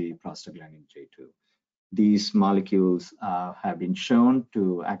 15-deoxy prostaglandin J2. These molecules have been shown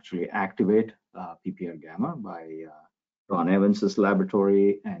to actually activate PPARγ by Ron Evans's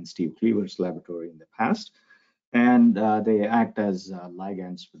laboratory and Steve Cleaver's laboratory in the past. And they act as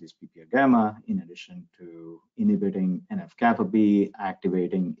ligands for this PPARγ, in addition to inhibiting NF-kappa B,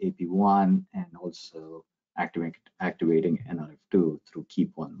 activating AP1, and also activating NRF2 through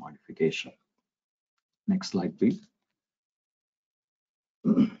KEAP1 modification. Next slide, please.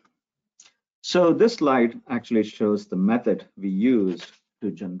 So this slide actually shows the method we used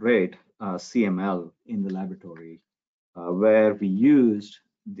to generate CML in the laboratory, where we used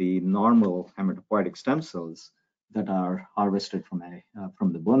the normal hematopoietic stem cells that are harvested from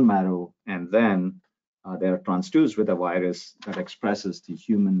the bone marrow, and then they are transduced with a virus that expresses the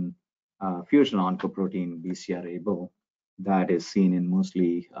human fusion oncoprotein BCR-ABL that is seen in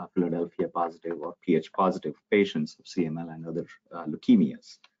mostly Philadelphia positive or Ph positive patients of CML and other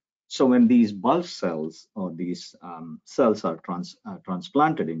leukemias. So when these bulk cells or these cells are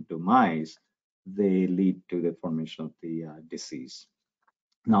transplanted into mice, they lead to the formation of the disease.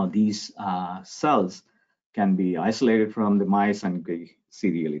 Now these cells can be isolated from the mice and be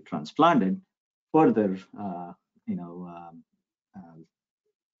serially transplanted, further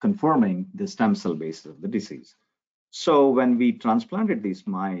confirming the stem cell basis of the disease. So when we transplanted these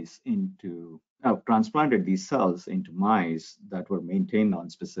cells into mice that were maintained on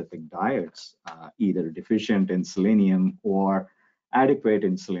specific diets, either deficient in selenium or adequate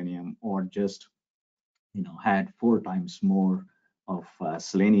in selenium, or just had 4 times more of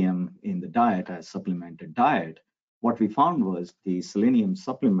selenium in the diet as supplemented diet, what we found was the selenium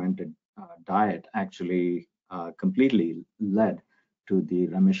supplemented diet actually completely led to the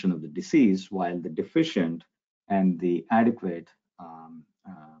remission of the disease, while the deficient and the adequate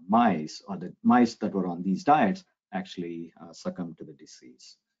mice, or the mice that were on these diets, actually succumbed to the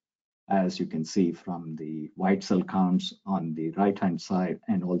disease, as you can see from the white cell counts on the right-hand side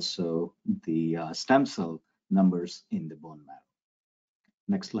and also the stem cell numbers in the bone marrow.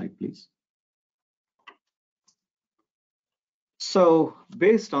 Next slide, please. So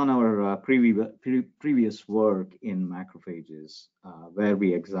based on our previous work in macrophages, where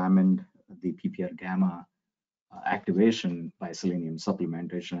we examined the PPARγ activation by selenium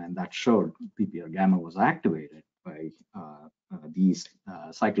supplementation, and that showed PPARγ was activated by these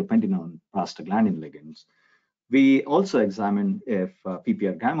cyclopentanone prostaglandin ligands, we also examined if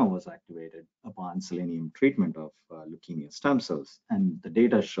PPARγ was activated upon selenium treatment of leukemia stem cells, and the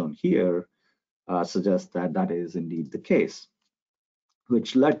data shown here suggests that that is indeed the case,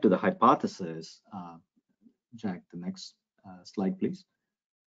 which led to the hypothesis. Jack, the next slide, please.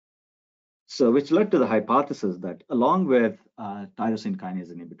 So which led to the hypothesis that along with tyrosine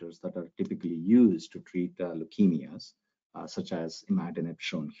kinase inhibitors that are typically used to treat leukemias, such as imatinib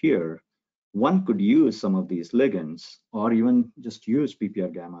shown here, one could use some of these ligands, or even just use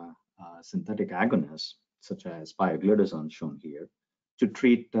PPARγ synthetic agonists, such as pioglitazone shown here, to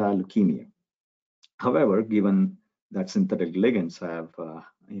treat leukemia. However, given that synthetic ligands have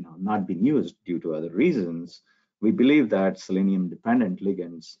not been used due to other reasons, we believe that selenium-dependent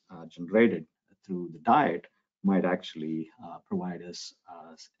ligands generated through the diet might actually provide us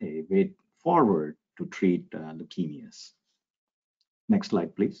a way forward to treat leukemias. Next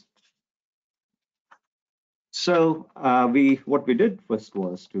slide, please. So what we did first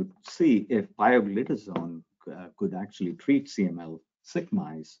was to see if pioglitazone could actually treat CML sick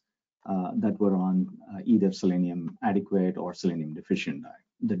mice that were on either selenium adequate or selenium deficient diet.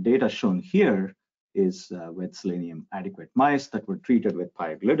 The data shown here is with selenium adequate mice that were treated with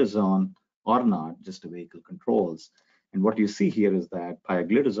pioglitazone or not, just vehicle controls. And what you see here is that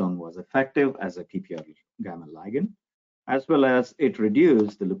pioglitazone was effective as a PPARγ ligand, as well as it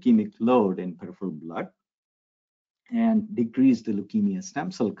reduced the leukemic load in peripheral blood and decreased the leukemia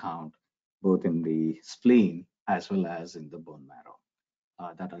stem cell count, both in the spleen as well as in the bone marrow,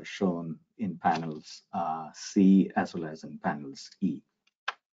 that are shown in panels C as well as in panels E.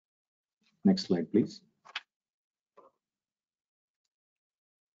 Next slide, please.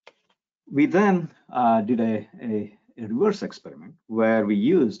 We then did a reverse experiment where we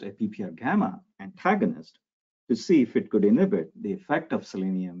used a PPARγ antagonist to see if it could inhibit the effect of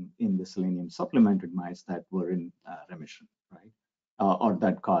selenium in the selenium supplemented mice that were in remission, right? Or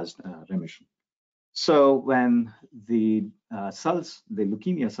that caused remission. So when the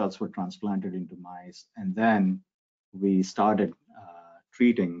leukemia cells were transplanted into mice, and then we started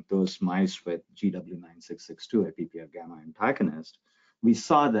treating those mice with GW9662, a PPARγ antagonist, we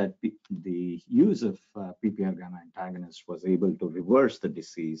saw that the use of PPARγ antagonist was able to reverse the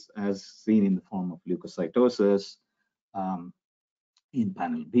disease, as seen in the form of leukocytosis. In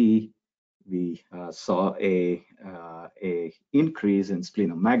panel B, we saw a increase in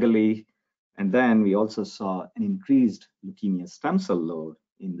splenomegaly, and then we also saw an increased leukemia stem cell load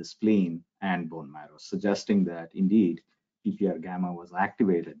in the spleen and bone marrow, suggesting that indeed PPAR gamma was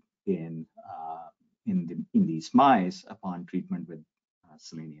activated in these mice upon treatment with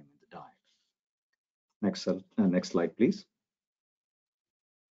selenium in the diet. Next slide, please.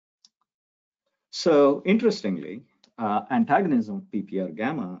 So interestingly, antagonism of PPAR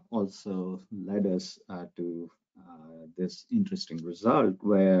gamma also led us to this interesting result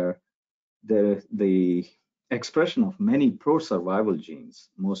where the expression of many pro-survival genes,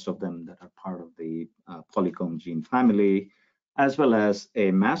 most of them that are part of the polycomb gene family, as well as a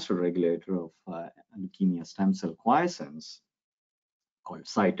master regulator of leukemia stem cell quiescence called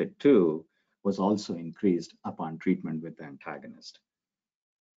CYTED2, was also increased upon treatment with the antagonist.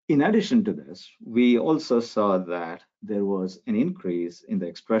 In addition to this, we also saw that there was an increase in the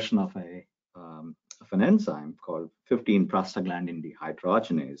expression of an enzyme called 15-prostaglandin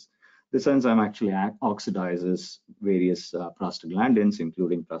dehydrogenase. This enzyme actually oxidizes various prostaglandins,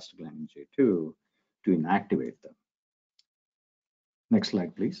 including prostaglandin J2, to inactivate them. Next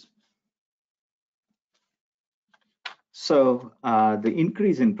slide, please. So the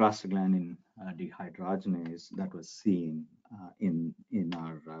increase in prostaglandin dehydrogenase that was seen in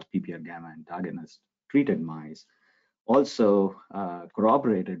our PPAR gamma antagonist treated mice also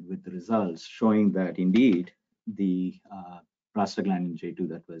corroborated with the results showing that indeed the prostaglandin J2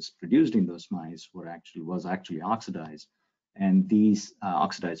 that was produced in those mice was actually oxidized, and these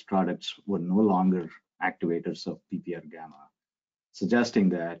oxidized products were no longer activators of PPAR gamma, suggesting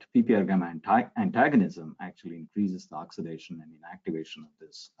that PPAR gamma antagonism actually increases the oxidation and inactivation of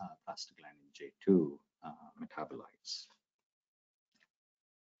this prostaglandin J2 metabolites.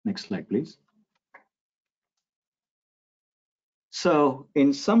 Next slide, please. So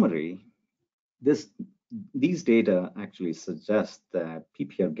in summary, these data actually suggest that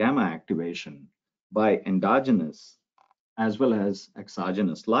PPAR gamma activation by endogenous as well as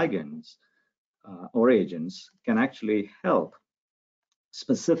exogenous ligands or agents can actually help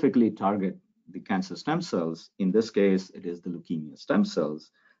specifically target the cancer stem cells. In this case, it is the leukemia stem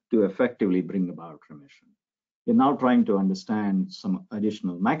cells, to effectively bring about remission. We're now trying to understand some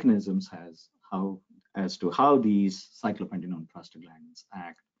additional mechanisms as to how these cyclopentanone prostaglandins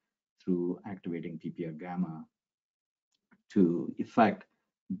act through activating PPAR gamma to effect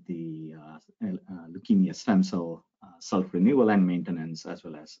the leukemia stem cell self-renewal and maintenance, as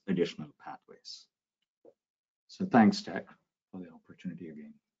well as additional pathways. So thanks, Jack, for the opportunity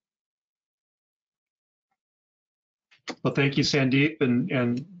again. Well, thank you, Sandeep,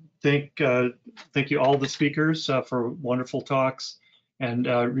 and thank you all the speakers for wonderful talks. And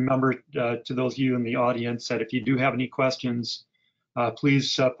remember, to those of you in the audience, that if you do have any questions,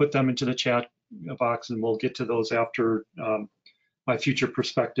 please put them into the chat box, and we'll get to those after my future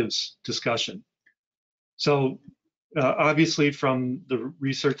perspectives discussion. So obviously, from the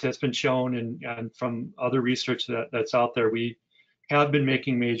research that's been shown and from other research that's out there, we have been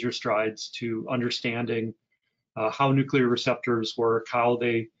making major strides to understanding how nuclear receptors work, how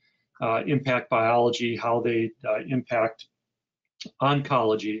they impact biology, how they impact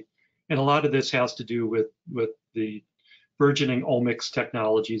oncology. And a lot of this has to do with the burgeoning omics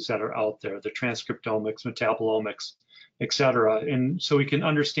technologies that are out there, the transcriptomics, metabolomics, et cetera. And so we can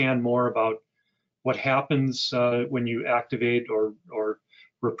understand more about what happens when you activate or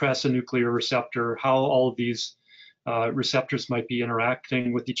repress a nuclear receptor, how all of these receptors might be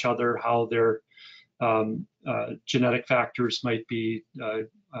interacting with each other, how their genetic factors might be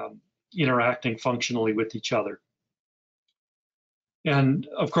interacting functionally with each other. And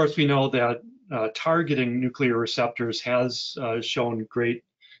of course, we know that targeting nuclear receptors has shown great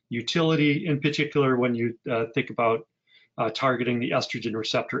utility, in particular when you think about targeting the estrogen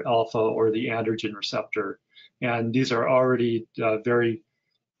receptor alpha or the androgen receptor. And these are already very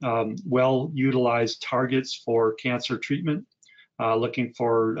well utilized targets for cancer treatment, looking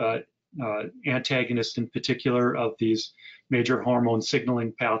for antagonists in particular of these major hormone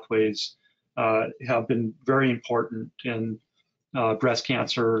signaling pathways have been very important in breast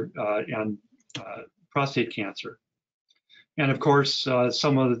cancer and prostate cancer. And of course,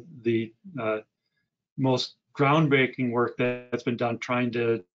 some of the most groundbreaking work that's been done trying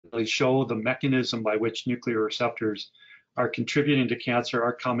to really show the mechanism by which nuclear receptors are contributing to cancer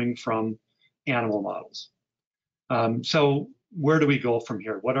are coming from animal models. So where do we go from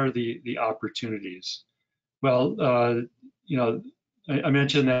here? What are the opportunities? Well, I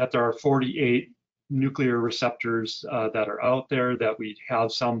mentioned that there are 48 nuclear receptors that are out there, that we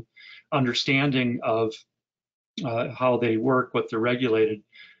have some understanding of how they work, what they're regulated.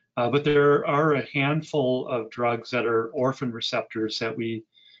 But there are a handful of drugs that are orphan receptors that we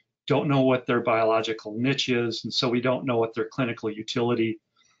don't know what their biological niche is, and so we don't know what their clinical utility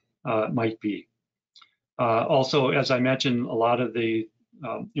might be. Also, as I mentioned, a lot of the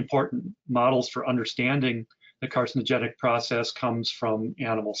important models for understanding the carcinogenic process comes from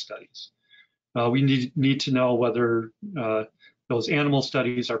animal studies. We need to know whether those animal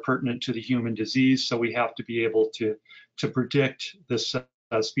studies are pertinent to the human disease, so we have to be able to predict this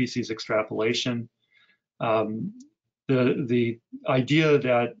species extrapolation. The idea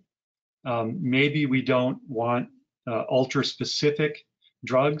that maybe we don't want ultra-specific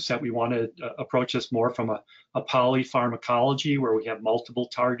drugs, that we want to approach this more from a polypharmacology where we have multiple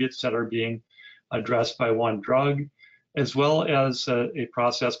targets that are being addressed by one drug, as well as a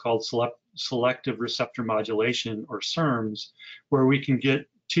process called selective receptor modulation, or SERMs, where we can get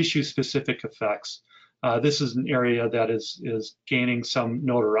tissue-specific effects. This is an area that is gaining some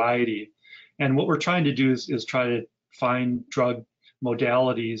notoriety. And what we're trying to do is try to find drug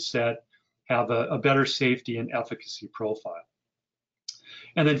modalities that have a better safety and efficacy profile.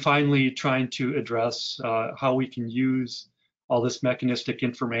 And then finally, trying to address how we can use all this mechanistic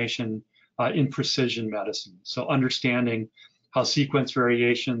information in precision medicine. So understanding how sequence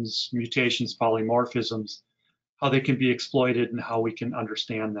variations, mutations, polymorphisms, how they can be exploited and how we can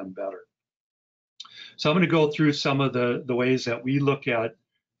understand them better. So I'm going to go through some of the ways that we look at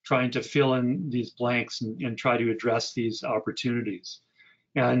trying to fill in these blanks and try to address these opportunities.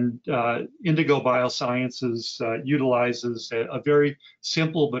 And Indigo Biosciences utilizes a very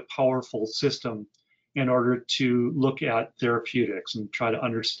simple but powerful system in order to look at therapeutics and try to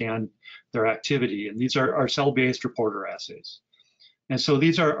understand their activity. And these are cell-based reporter assays. And so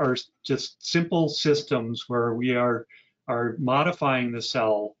these are just simple systems where we are modifying the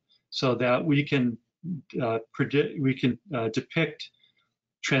cell so that we can depict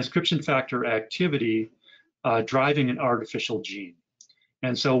transcription factor activity driving an artificial gene.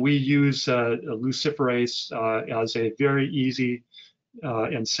 And so we use luciferase as a very easy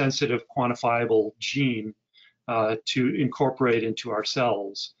and sensitive quantifiable gene to incorporate into our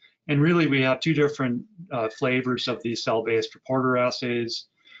cells. And really, we have two different flavors of these cell-based reporter assays.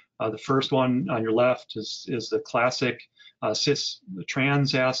 The first one on your left is the classic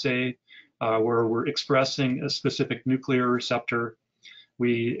cis-trans assay, where we're expressing a specific nuclear receptor.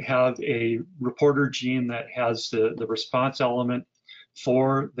 We have a reporter gene that has the response element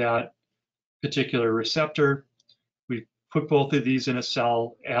for that particular receptor. We put both of these in a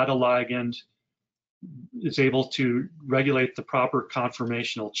cell, add a ligand, is able to regulate the proper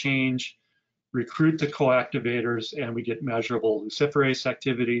conformational change, recruit the coactivators, and we get measurable luciferase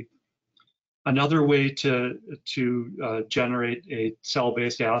activity. Another way to generate a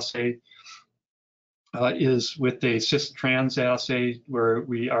cell-based assay is with a cis-trans assay, where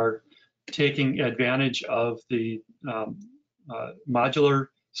we are taking advantage of the modular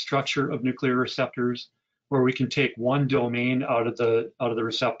structure of nuclear receptors, where we can take one domain out of the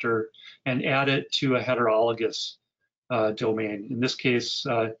receptor and add it to a heterologous domain. In this case,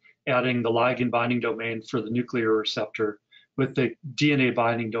 adding the ligand binding domain for the nuclear receptor with the DNA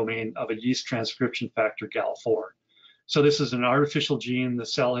binding domain of a yeast transcription factor GAL4. So this is an artificial gene. The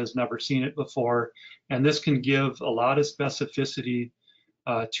cell has never seen it before, and this can give a lot of specificity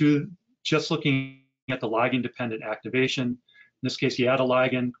to just looking at the ligand-dependent activation. In this case, you add a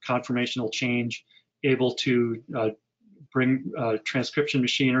ligand, conformational change, able to bring transcription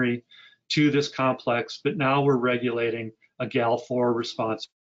machinery to this complex, but now we're regulating a GAL4 response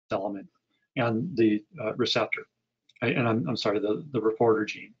element and the receptor, and I'm sorry, the reporter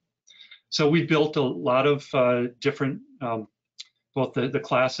gene. So we built a lot of different, both the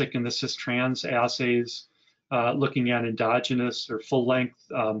classic and the cis-trans assays, looking at endogenous or full-length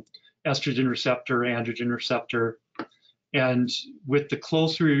estrogen receptor, androgen receptor, and with the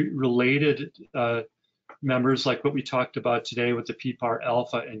closely related members, like what we talked about today with the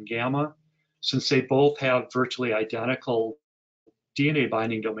PPARα and gamma, since they both have virtually identical DNA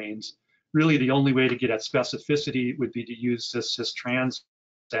binding domains, really the only way to get at specificity would be to use this cis-trans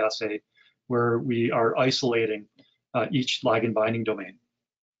assay, where we are isolating each ligand binding domain.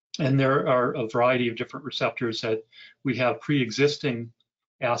 And there are a variety of different receptors that we have pre-existing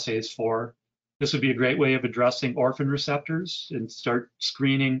assays for. This would be a great way of addressing orphan receptors and start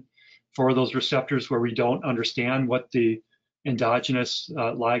screening for those receptors where we don't understand what the endogenous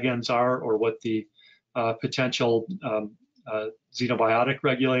ligands are or what the potential xenobiotic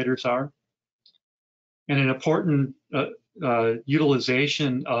regulators are. And an important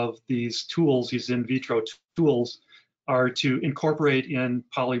utilization of these tools, these in vitro tools, are to incorporate in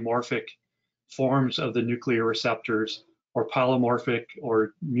polymorphic forms of the nuclear receptors or polymorphic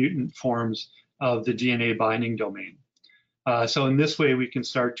or mutant forms of the DNA binding domain. So in this way, we can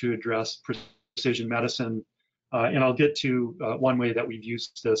start to address precision medicine And I'll get to one way that we've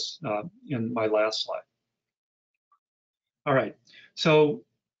used this in my last slide. All right, so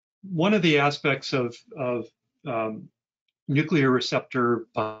one of the aspects of nuclear receptor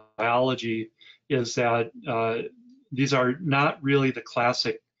biology is that these are not really the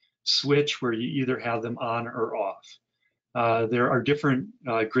classic switch where you either have them on or off. There are different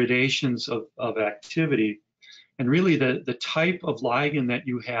gradations of activity, and really the type of ligand that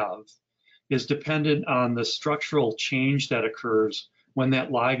you have is dependent on the structural change that occurs when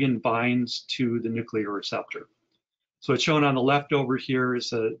that ligand binds to the nuclear receptor. So it's shown on the left over here is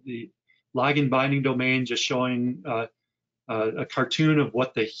the ligand binding domain, just showing a cartoon of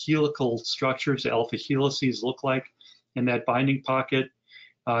what the helical structures, the alpha helices, look like in that binding pocket.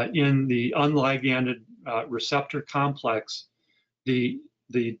 In the unliganded receptor complex, the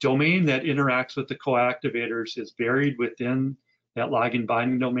domain that interacts with the coactivators is buried within that ligand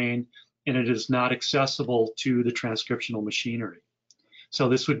binding domain, and it is not accessible to the transcriptional machinery. So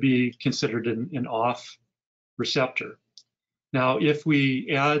this would be considered an off receptor. Now, if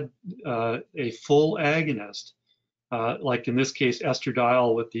we add a full agonist, like in this case,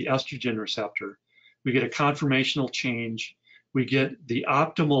 estradiol with the estrogen receptor, we get a conformational change. We get the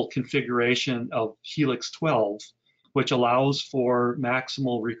optimal configuration of helix 12, which allows for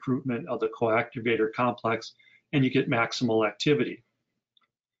maximal recruitment of the coactivator complex, and you get maximal activity.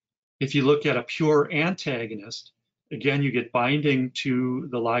 If you look at a pure antagonist, again, you get binding to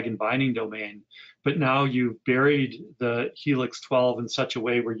the ligand binding domain, but now you've buried the helix 12 in such a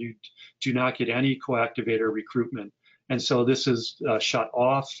way where you do not get any coactivator recruitment. And so this is shut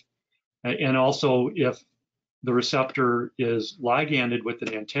off. And also, if the receptor is liganded with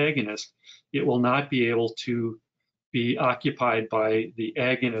an antagonist, it will not be able to be occupied by the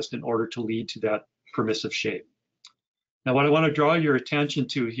agonist in order to lead to that permissive shape. Now, what I want to draw your attention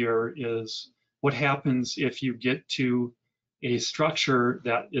to here is what happens if you get to a structure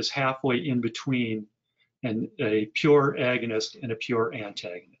that is halfway in between a pure agonist and a pure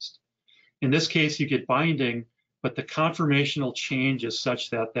antagonist. In this case, you get binding, but the conformational change is such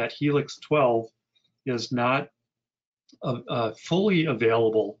that that helix 12 is not fully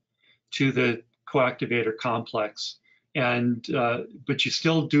available to the coactivator complex, and but you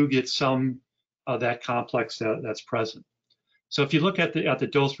still do get some of that complex that's present. So if you look at the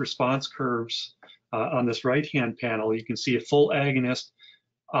dose response curves on this right-hand panel, you can see a full agonist,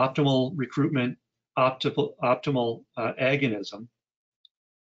 optimal recruitment, optimal agonism.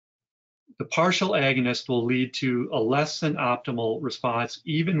 The partial agonist will lead to a less than optimal response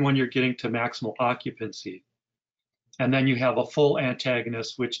even when you're getting to maximal occupancy. And then you have a full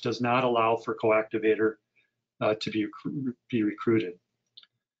antagonist, which does not allow for coactivator to be recruited.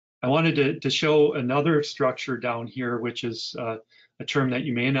 I wanted to show another structure down here, which is a term that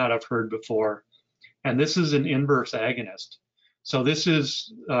you may not have heard before. And this is an inverse agonist. So this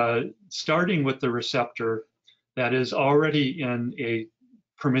is starting with the receptor that is already in a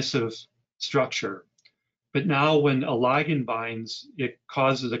permissive structure. But now when a ligand binds, it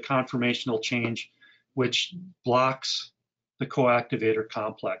causes a conformational change which blocks the coactivator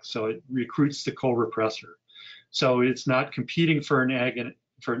complex. So it recruits the co-repressor. So it's not competing for an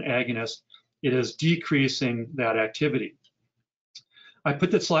agonist, it is decreasing that activity. I put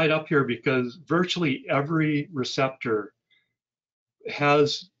this slide up here because virtually every receptor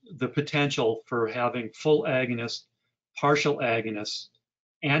has the potential for having full agonists, partial agonists,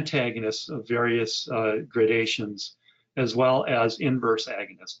 antagonists of various gradations, as well as inverse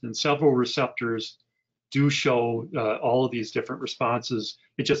agonists. And several receptors do show all of these different responses.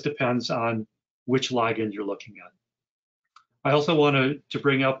 It just depends on which ligand you're looking at. I also wanted to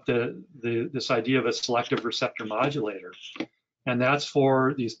bring up this idea of a selective receptor modulator, and that's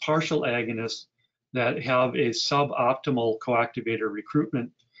for these partial agonists that have a suboptimal coactivator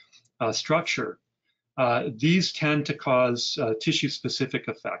recruitment structure. These tend to cause tissue-specific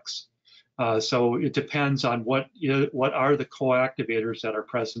effects. So it depends on what are the coactivators that are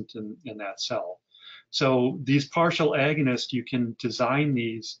present in that cell. So these partial agonists, you can design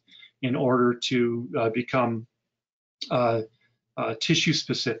these in order to become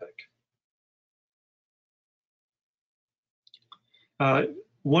tissue-specific.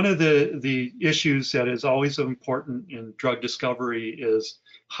 One of the issues that is always important in drug discovery is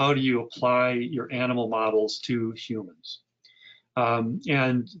how do you apply your animal models to humans?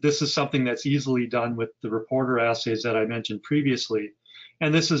 And this is something that's easily done with the reporter assays that I mentioned previously.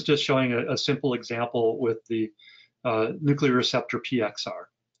 And this is just showing a simple example with the nuclear receptor PXR.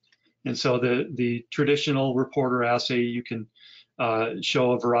 And so the traditional reporter assay, you can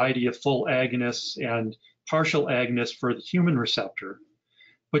show a variety of full agonists and partial agonists for the human receptor.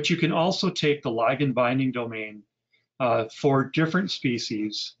 But you can also take the ligand binding domain for different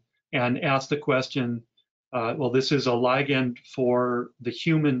species and ask the question, well, this is a ligand for the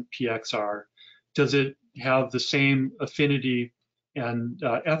human PXR. Does it have the same affinity and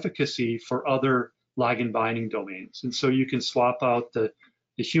efficacy for other ligand binding domains? And so you can swap out the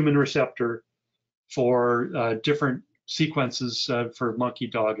human receptor for different sequences for monkey,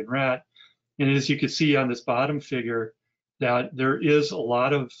 dog, and rat. And as you can see on this bottom figure, that there is a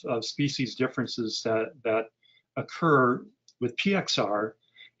lot of species differences that occur with PXR.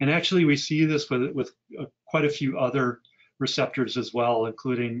 And actually, we see this with quite a few other receptors as well,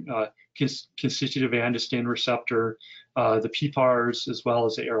 including constitutive androsten receptor, the PPARs, as well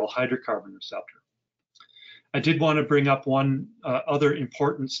as the Aryl hydrocarbon receptor. I did want to bring up one other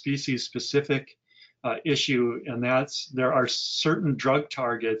important species-specific issue, and that's there are certain drug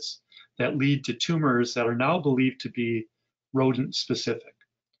targets that lead to tumors that are now believed to be rodent-specific.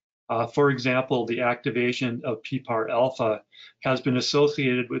 For example, the activation of PPARα has been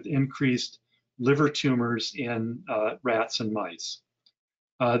associated with increased liver tumors in rats and mice.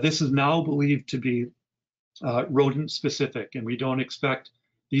 This is now believed to be rodent-specific, and we don't expect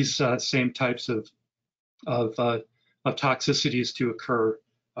these same types of toxicities to occur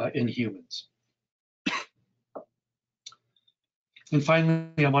in humans. And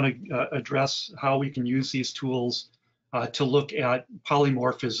finally, I want to address how we can use these tools to look at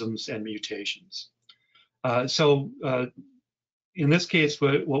polymorphisms and mutations. In this case,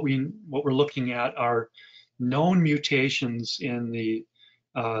 what we're looking at are known mutations in the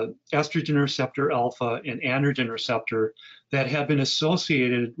estrogen receptor alpha and androgen receptor that have been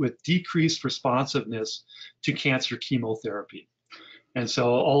associated with decreased responsiveness to cancer chemotherapy. And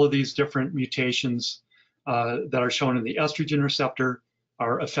so all of these different mutations that are shown in the estrogen receptor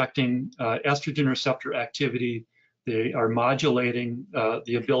are affecting estrogen receptor activity. They are modulating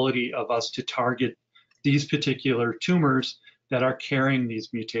the ability of us to target these particular tumors that are carrying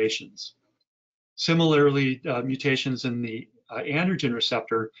these mutations. Similarly, mutations in the androgen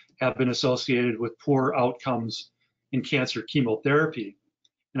receptor have been associated with poor outcomes in cancer chemotherapy.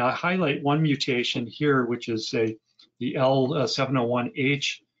 And I highlight one mutation here, which is the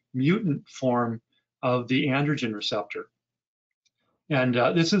L701H mutant form of the androgen receptor. And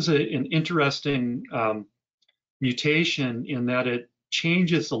this is an interesting mutation in that it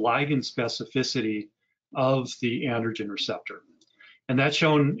changes the ligand specificity of the androgen receptor. And that's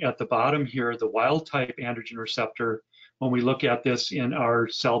shown at the bottom here, the wild type androgen receptor. When we look at this in our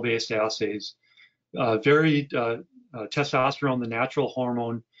cell-based assays, testosterone, the natural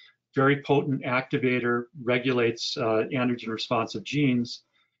hormone, very potent activator, regulates androgen responsive genes.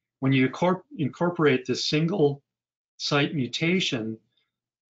 When you incorporate this single site mutation,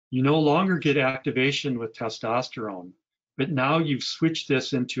 you no longer get activation with testosterone, but now you've switched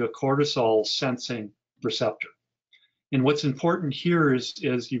this into a cortisol sensing receptor. And what's important here is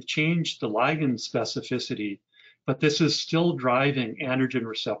you've changed the ligand specificity, but this is still driving androgen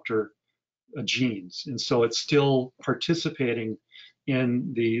receptor genes. And so it's still participating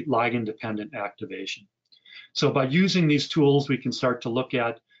in the ligand dependent activation. So by using these tools, we can start to look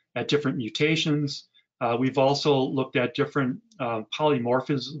at different mutations. We've also looked at different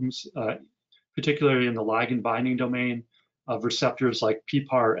polymorphisms, particularly in the ligand binding domain of receptors like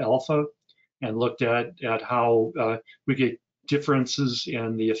PPARα, and looked at how we get differences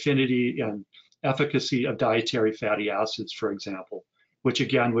in the affinity and efficacy of dietary fatty acids, for example, which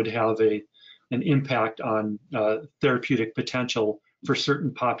again would have an impact on therapeutic potential for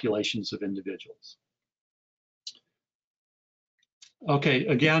certain populations of individuals. Okay,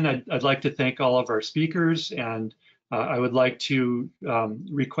 again, I'd like to thank all of our speakers, and I would like to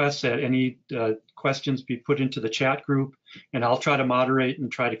request that any questions be put into the chat group, and I'll try to moderate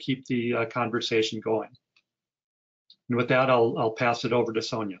and try to keep the conversation going. And with that, I'll pass it over to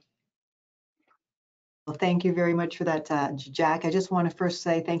Sonia. Well, thank you very much for that, Jack. I just want to first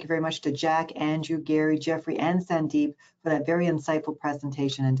say thank you very much to Jack, Andrew, Gary, Jeffrey, and Sandeep for that very insightful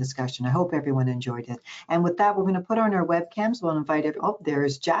presentation and discussion. I hope everyone enjoyed it. And with that, we're going to put on our webcams. We'll invite everyone. Oh,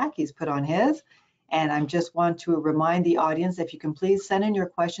 there's Jack. He's put on his. And I just want to remind the audience, if you can please send in your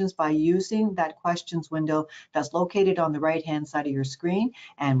questions by using that questions window that's located on the right-hand side of your screen,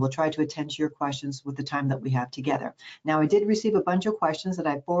 and we'll try to attend to your questions with the time that we have together. Now, I did receive a bunch of questions that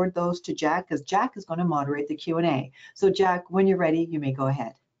I forward those to Jack, because Jack is going to moderate the Q&A. So Jack, when you're ready, you may go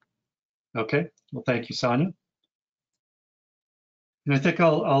ahead. Okay, well, thank you, Sonia. And I think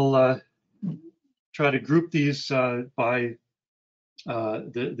I'll try to group these by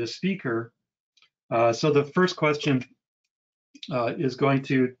the speaker. So the first question is going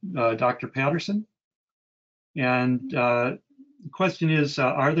to Dr. Patterson. And the question is,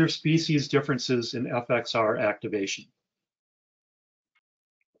 are there species differences in FXR activation?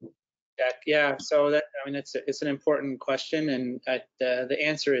 Yeah, so that, I mean, it's an important question, and the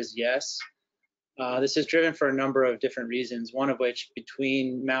answer is yes. This is driven for a number of different reasons, one of which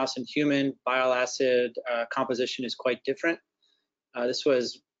between mouse and human, bile acid composition is quite different. This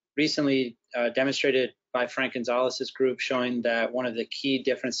was recently demonstrated by Frank Gonzalez's group, showing that one of the key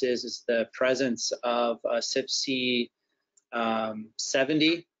differences is the presence of CYP70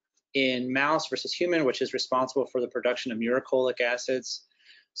 in mouse versus human, which is responsible for the production of uricolic acids.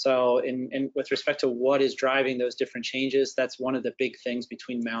 So with respect to what is driving those different changes, that's one of the big things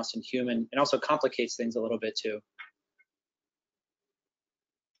between mouse and human. It also complicates things a little bit too.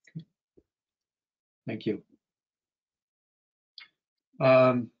 Thank you.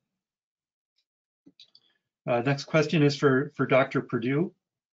 Next question is for Dr. Perdue.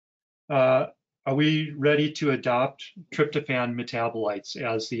 Are we ready to adopt tryptophan metabolites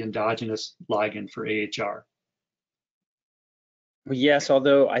as the endogenous ligand for AHR? Well, yes,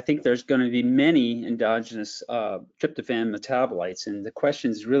 although I think there's going to be many endogenous tryptophan metabolites, and the question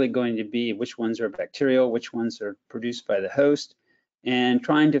is really going to be which ones are bacterial, which ones are produced by the host, and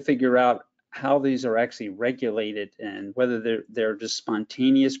trying to figure out how these are actually regulated and whether they're just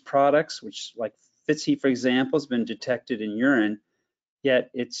spontaneous products, which like FITC, for example, has been detected in urine,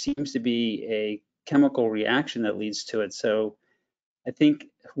 yet it seems to be a chemical reaction that leads to it. So I think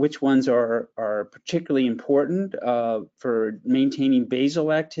which ones are particularly important for maintaining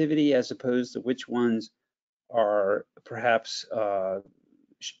basal activity as opposed to which ones are perhaps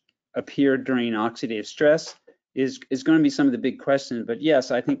appear during oxidative stress is going to be some of the big questions. But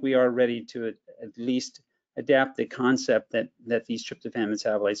yes, I think we are ready to at least adapt the concept that these tryptophan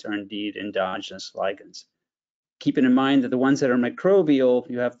metabolites are indeed endogenous ligands. Keeping in mind that the ones that are microbial,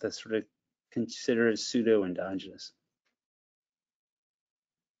 you have to sort of consider as pseudo-endogenous.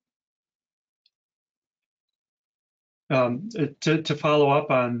 To follow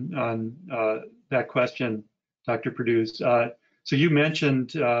up on that question, Dr. Perdue, so you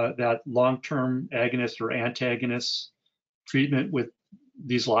mentioned that long-term agonist or antagonist treatment with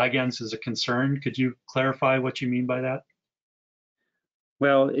these ligands is a concern. Could you clarify what you mean by that?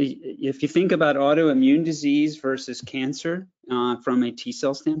 Well, if you think about autoimmune disease versus cancer from a T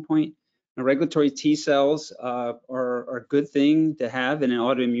cell standpoint, regulatory T cells are a good thing to have in an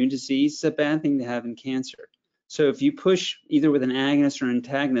autoimmune disease. It's a bad thing to have in cancer. So if you push either with an agonist or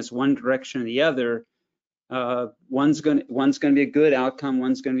antagonist one direction or the other, one's going to be a good outcome,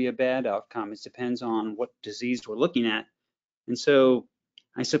 one's going to be a bad outcome. It depends on what disease we're looking at. And so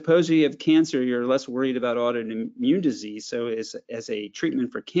I suppose if you have cancer, you're less worried about autoimmune disease. So as a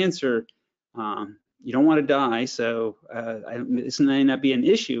treatment for cancer, you don't want to die. So this may not be an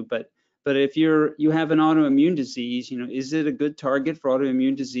issue, but if you have an autoimmune disease, is it a good target for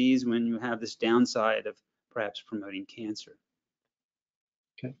autoimmune disease when you have this downside of perhaps promoting cancer?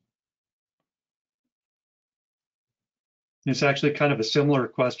 Okay. It's actually kind of a similar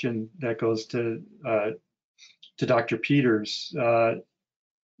question that goes to Dr. Peters.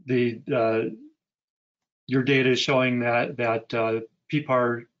 Your data is showing that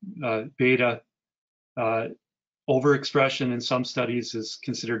PPARγ beta overexpression in some studies is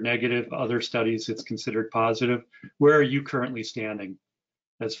considered negative, other studies it's considered positive. Where are you currently standing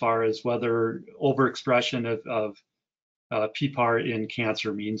as far as whether overexpression of PPARγ in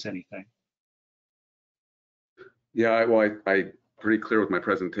cancer means anything? Yeah, well, I pretty clear with my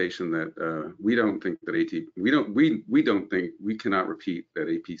presentation that we don't think that we don't think we cannot repeat that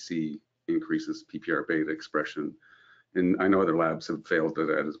APC increases PPARγ beta expression, and I know other labs have failed at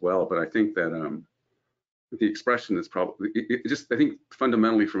that as well. But I think that the expression is probably I think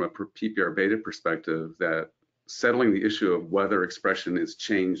fundamentally from a PPARγ beta perspective that settling the issue of whether expression is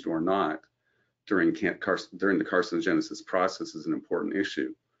changed or not during the carcinogenesis process is an important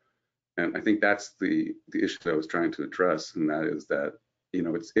issue. And I think that's the issue that I was trying to address, and that is that,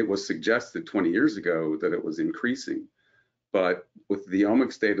 it was suggested 20 years ago that it was increasing, but with the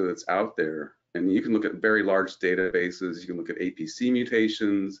omics data that's out there, and you can look at very large databases, you can look at APC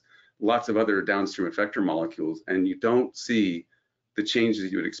mutations, lots of other downstream effector molecules, and you don't see the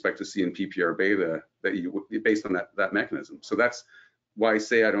changes you would expect to see in PPARγ beta based on that mechanism. So that's why I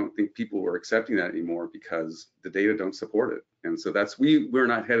say I don't think people were accepting that anymore, because the data don't support it. And so we're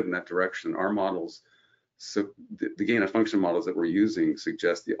not headed in that direction. Our models, so the gain of function models that we're using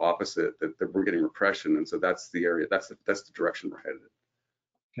suggest the opposite, that we're getting repression. And so that's the area, that's the direction we're headed.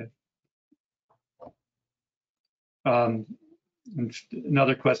 Okay.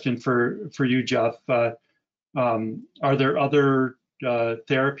 Another question for you, Jeff. Are there other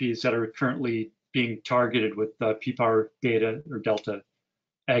therapies that are currently being targeted with PPAR beta or delta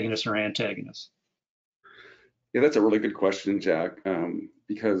agonists or antagonists? Yeah, that's a really good question, Jack,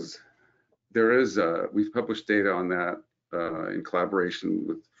 because there is, we've published data on that in collaboration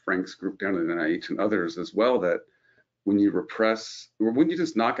with Frank's group down at NIH and others as well, that when you repress, or when you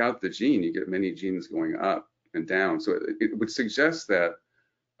just knock out the gene, you get many genes going up and down. So it would suggest that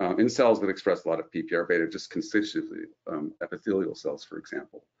in cells that express a lot of PPAR beta, just constitutively, epithelial cells, for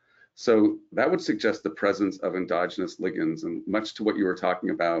example. So that would suggest the presence of endogenous ligands, and much to what you were talking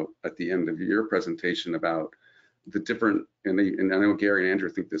about at the end of your presentation about the different, and I know Gary and Andrew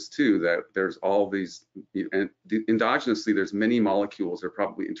think this too, that there's all these, and endogenously, there's many molecules that are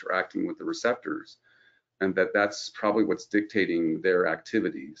probably interacting with the receptors, and that's probably what's dictating their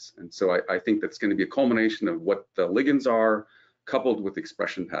activities. And so I think that's going to be a culmination of what the ligands are, coupled with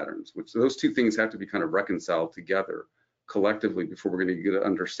expression patterns, which those two things have to be kind of reconciled together collectively before we're going to get an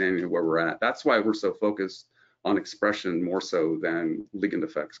understanding of where we're at. That's why we're so focused on expression more so than ligand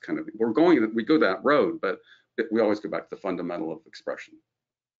effects kind of. We go that road, but we always go back to the fundamental of expression.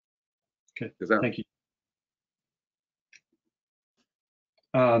 Okay, Is that thank you.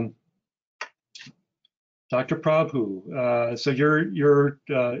 Dr. Prabhu, so your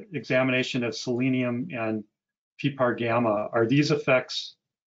examination of selenium and PPAR-gamma, are these effects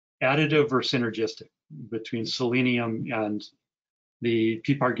additive or synergistic between selenium and the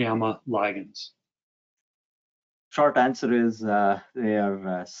PPAR-gamma ligands? Short answer is they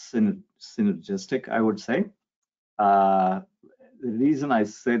are synergistic, I would say. The reason I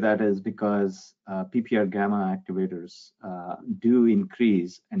say that is because PPAR-gamma activators do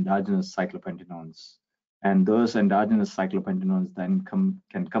increase endogenous cyclopentenones, and those endogenous cyclopentenones then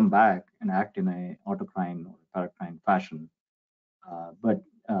can come back and act in a autocrine or paracrine fashion. But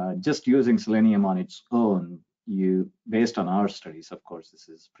just using selenium on its own, based on our studies, of course, this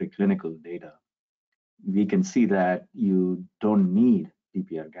is preclinical data, we can see that you don't need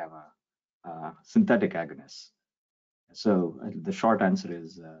PPAR-gamma synthetic agonists. So the short answer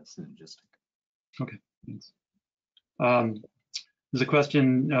is synergistic. Okay, thanks. There's a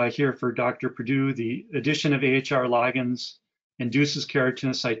question here for Dr. Perdue. The addition of AHR ligands induces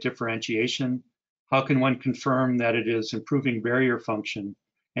keratinocyte differentiation. How can one confirm that it is improving barrier function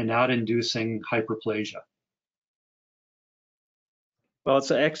and not inducing hyperplasia? Well,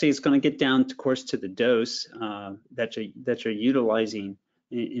 so actually it's going to get down, of course, to the dose that you're utilizing,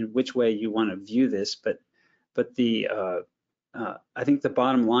 in which way you want to view this. But the I think the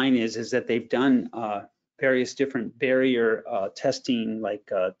bottom line is that they've done various different barrier testing, like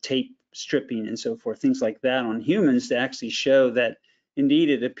tape stripping and so forth, things like that on humans to actually show that indeed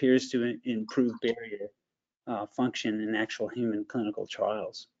it appears to improve barrier function in actual human clinical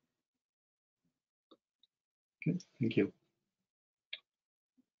trials. Okay, thank you.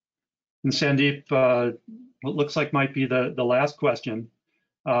 And Sandeep, what looks like might be the last question.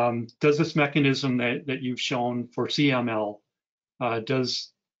 Does this mechanism that you've shown for CML,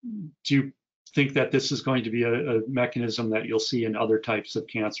 do you think that this is going to be a mechanism that you'll see in other types of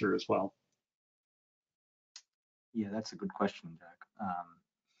cancer as well? Yeah, that's a good question, Jack.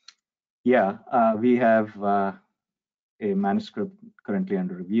 We have a manuscript currently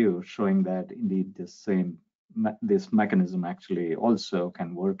under review showing that indeed this mechanism actually also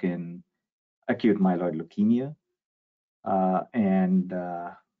can work in acute myeloid leukemia, and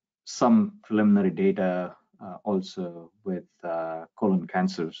some preliminary data also with colon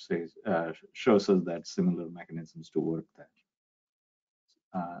cancer shows us that similar mechanisms to work there.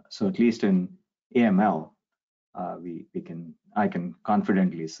 So at least in AML, I can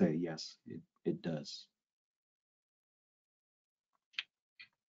confidently say yes, it does.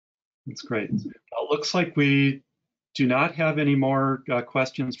 That's great. It looks like we do not have any more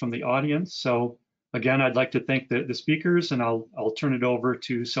questions from the audience. So again, I'd like to thank the speakers, and I'll turn it over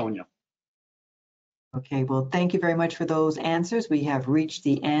to Sonia. Okay, well, thank you very much for those answers. We have reached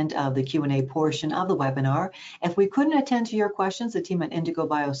the end of the Q&A portion of the webinar. If we couldn't attend to your questions, the team at Indigo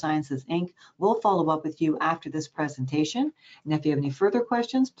Biosciences, Inc. will follow up with you after this presentation. And if you have any further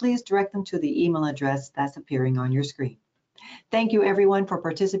questions, please direct them to the email address that's appearing on your screen. Thank you everyone for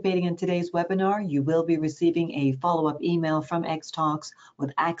participating in today's webinar. You will be receiving a follow-up email from X-Talks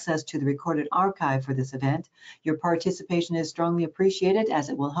with access to the recorded archive for this event. Your participation is strongly appreciated as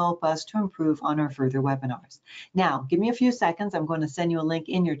it will help us to improve on our further webinars. Now, give me a few seconds. I'm going to send you a link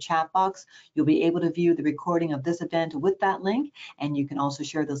in your chat box. You'll be able to view the recording of this event with that link, and you can also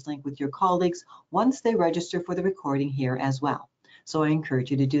share this link with your colleagues once they register for the recording here as well. So I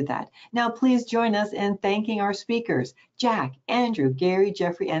encourage you to do that. Now, please join us in thanking our speakers, Jack, Andrew, Gary,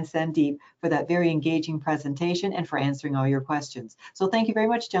 Jeffrey, and Sandeep, for that very engaging presentation and for answering all your questions. So thank you very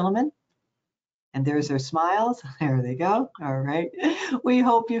much, gentlemen. And there's their smiles. There they go. All right. We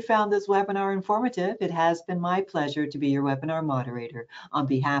hope you found this webinar informative. It has been my pleasure to be your webinar moderator. On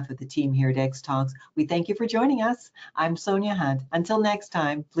behalf of the team here at X Talks, we thank you for joining us. I'm Sonia Hunt. Until next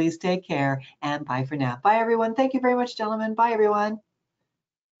time, please take care and bye for now. Bye, everyone. Thank you very much, gentlemen. Bye, everyone.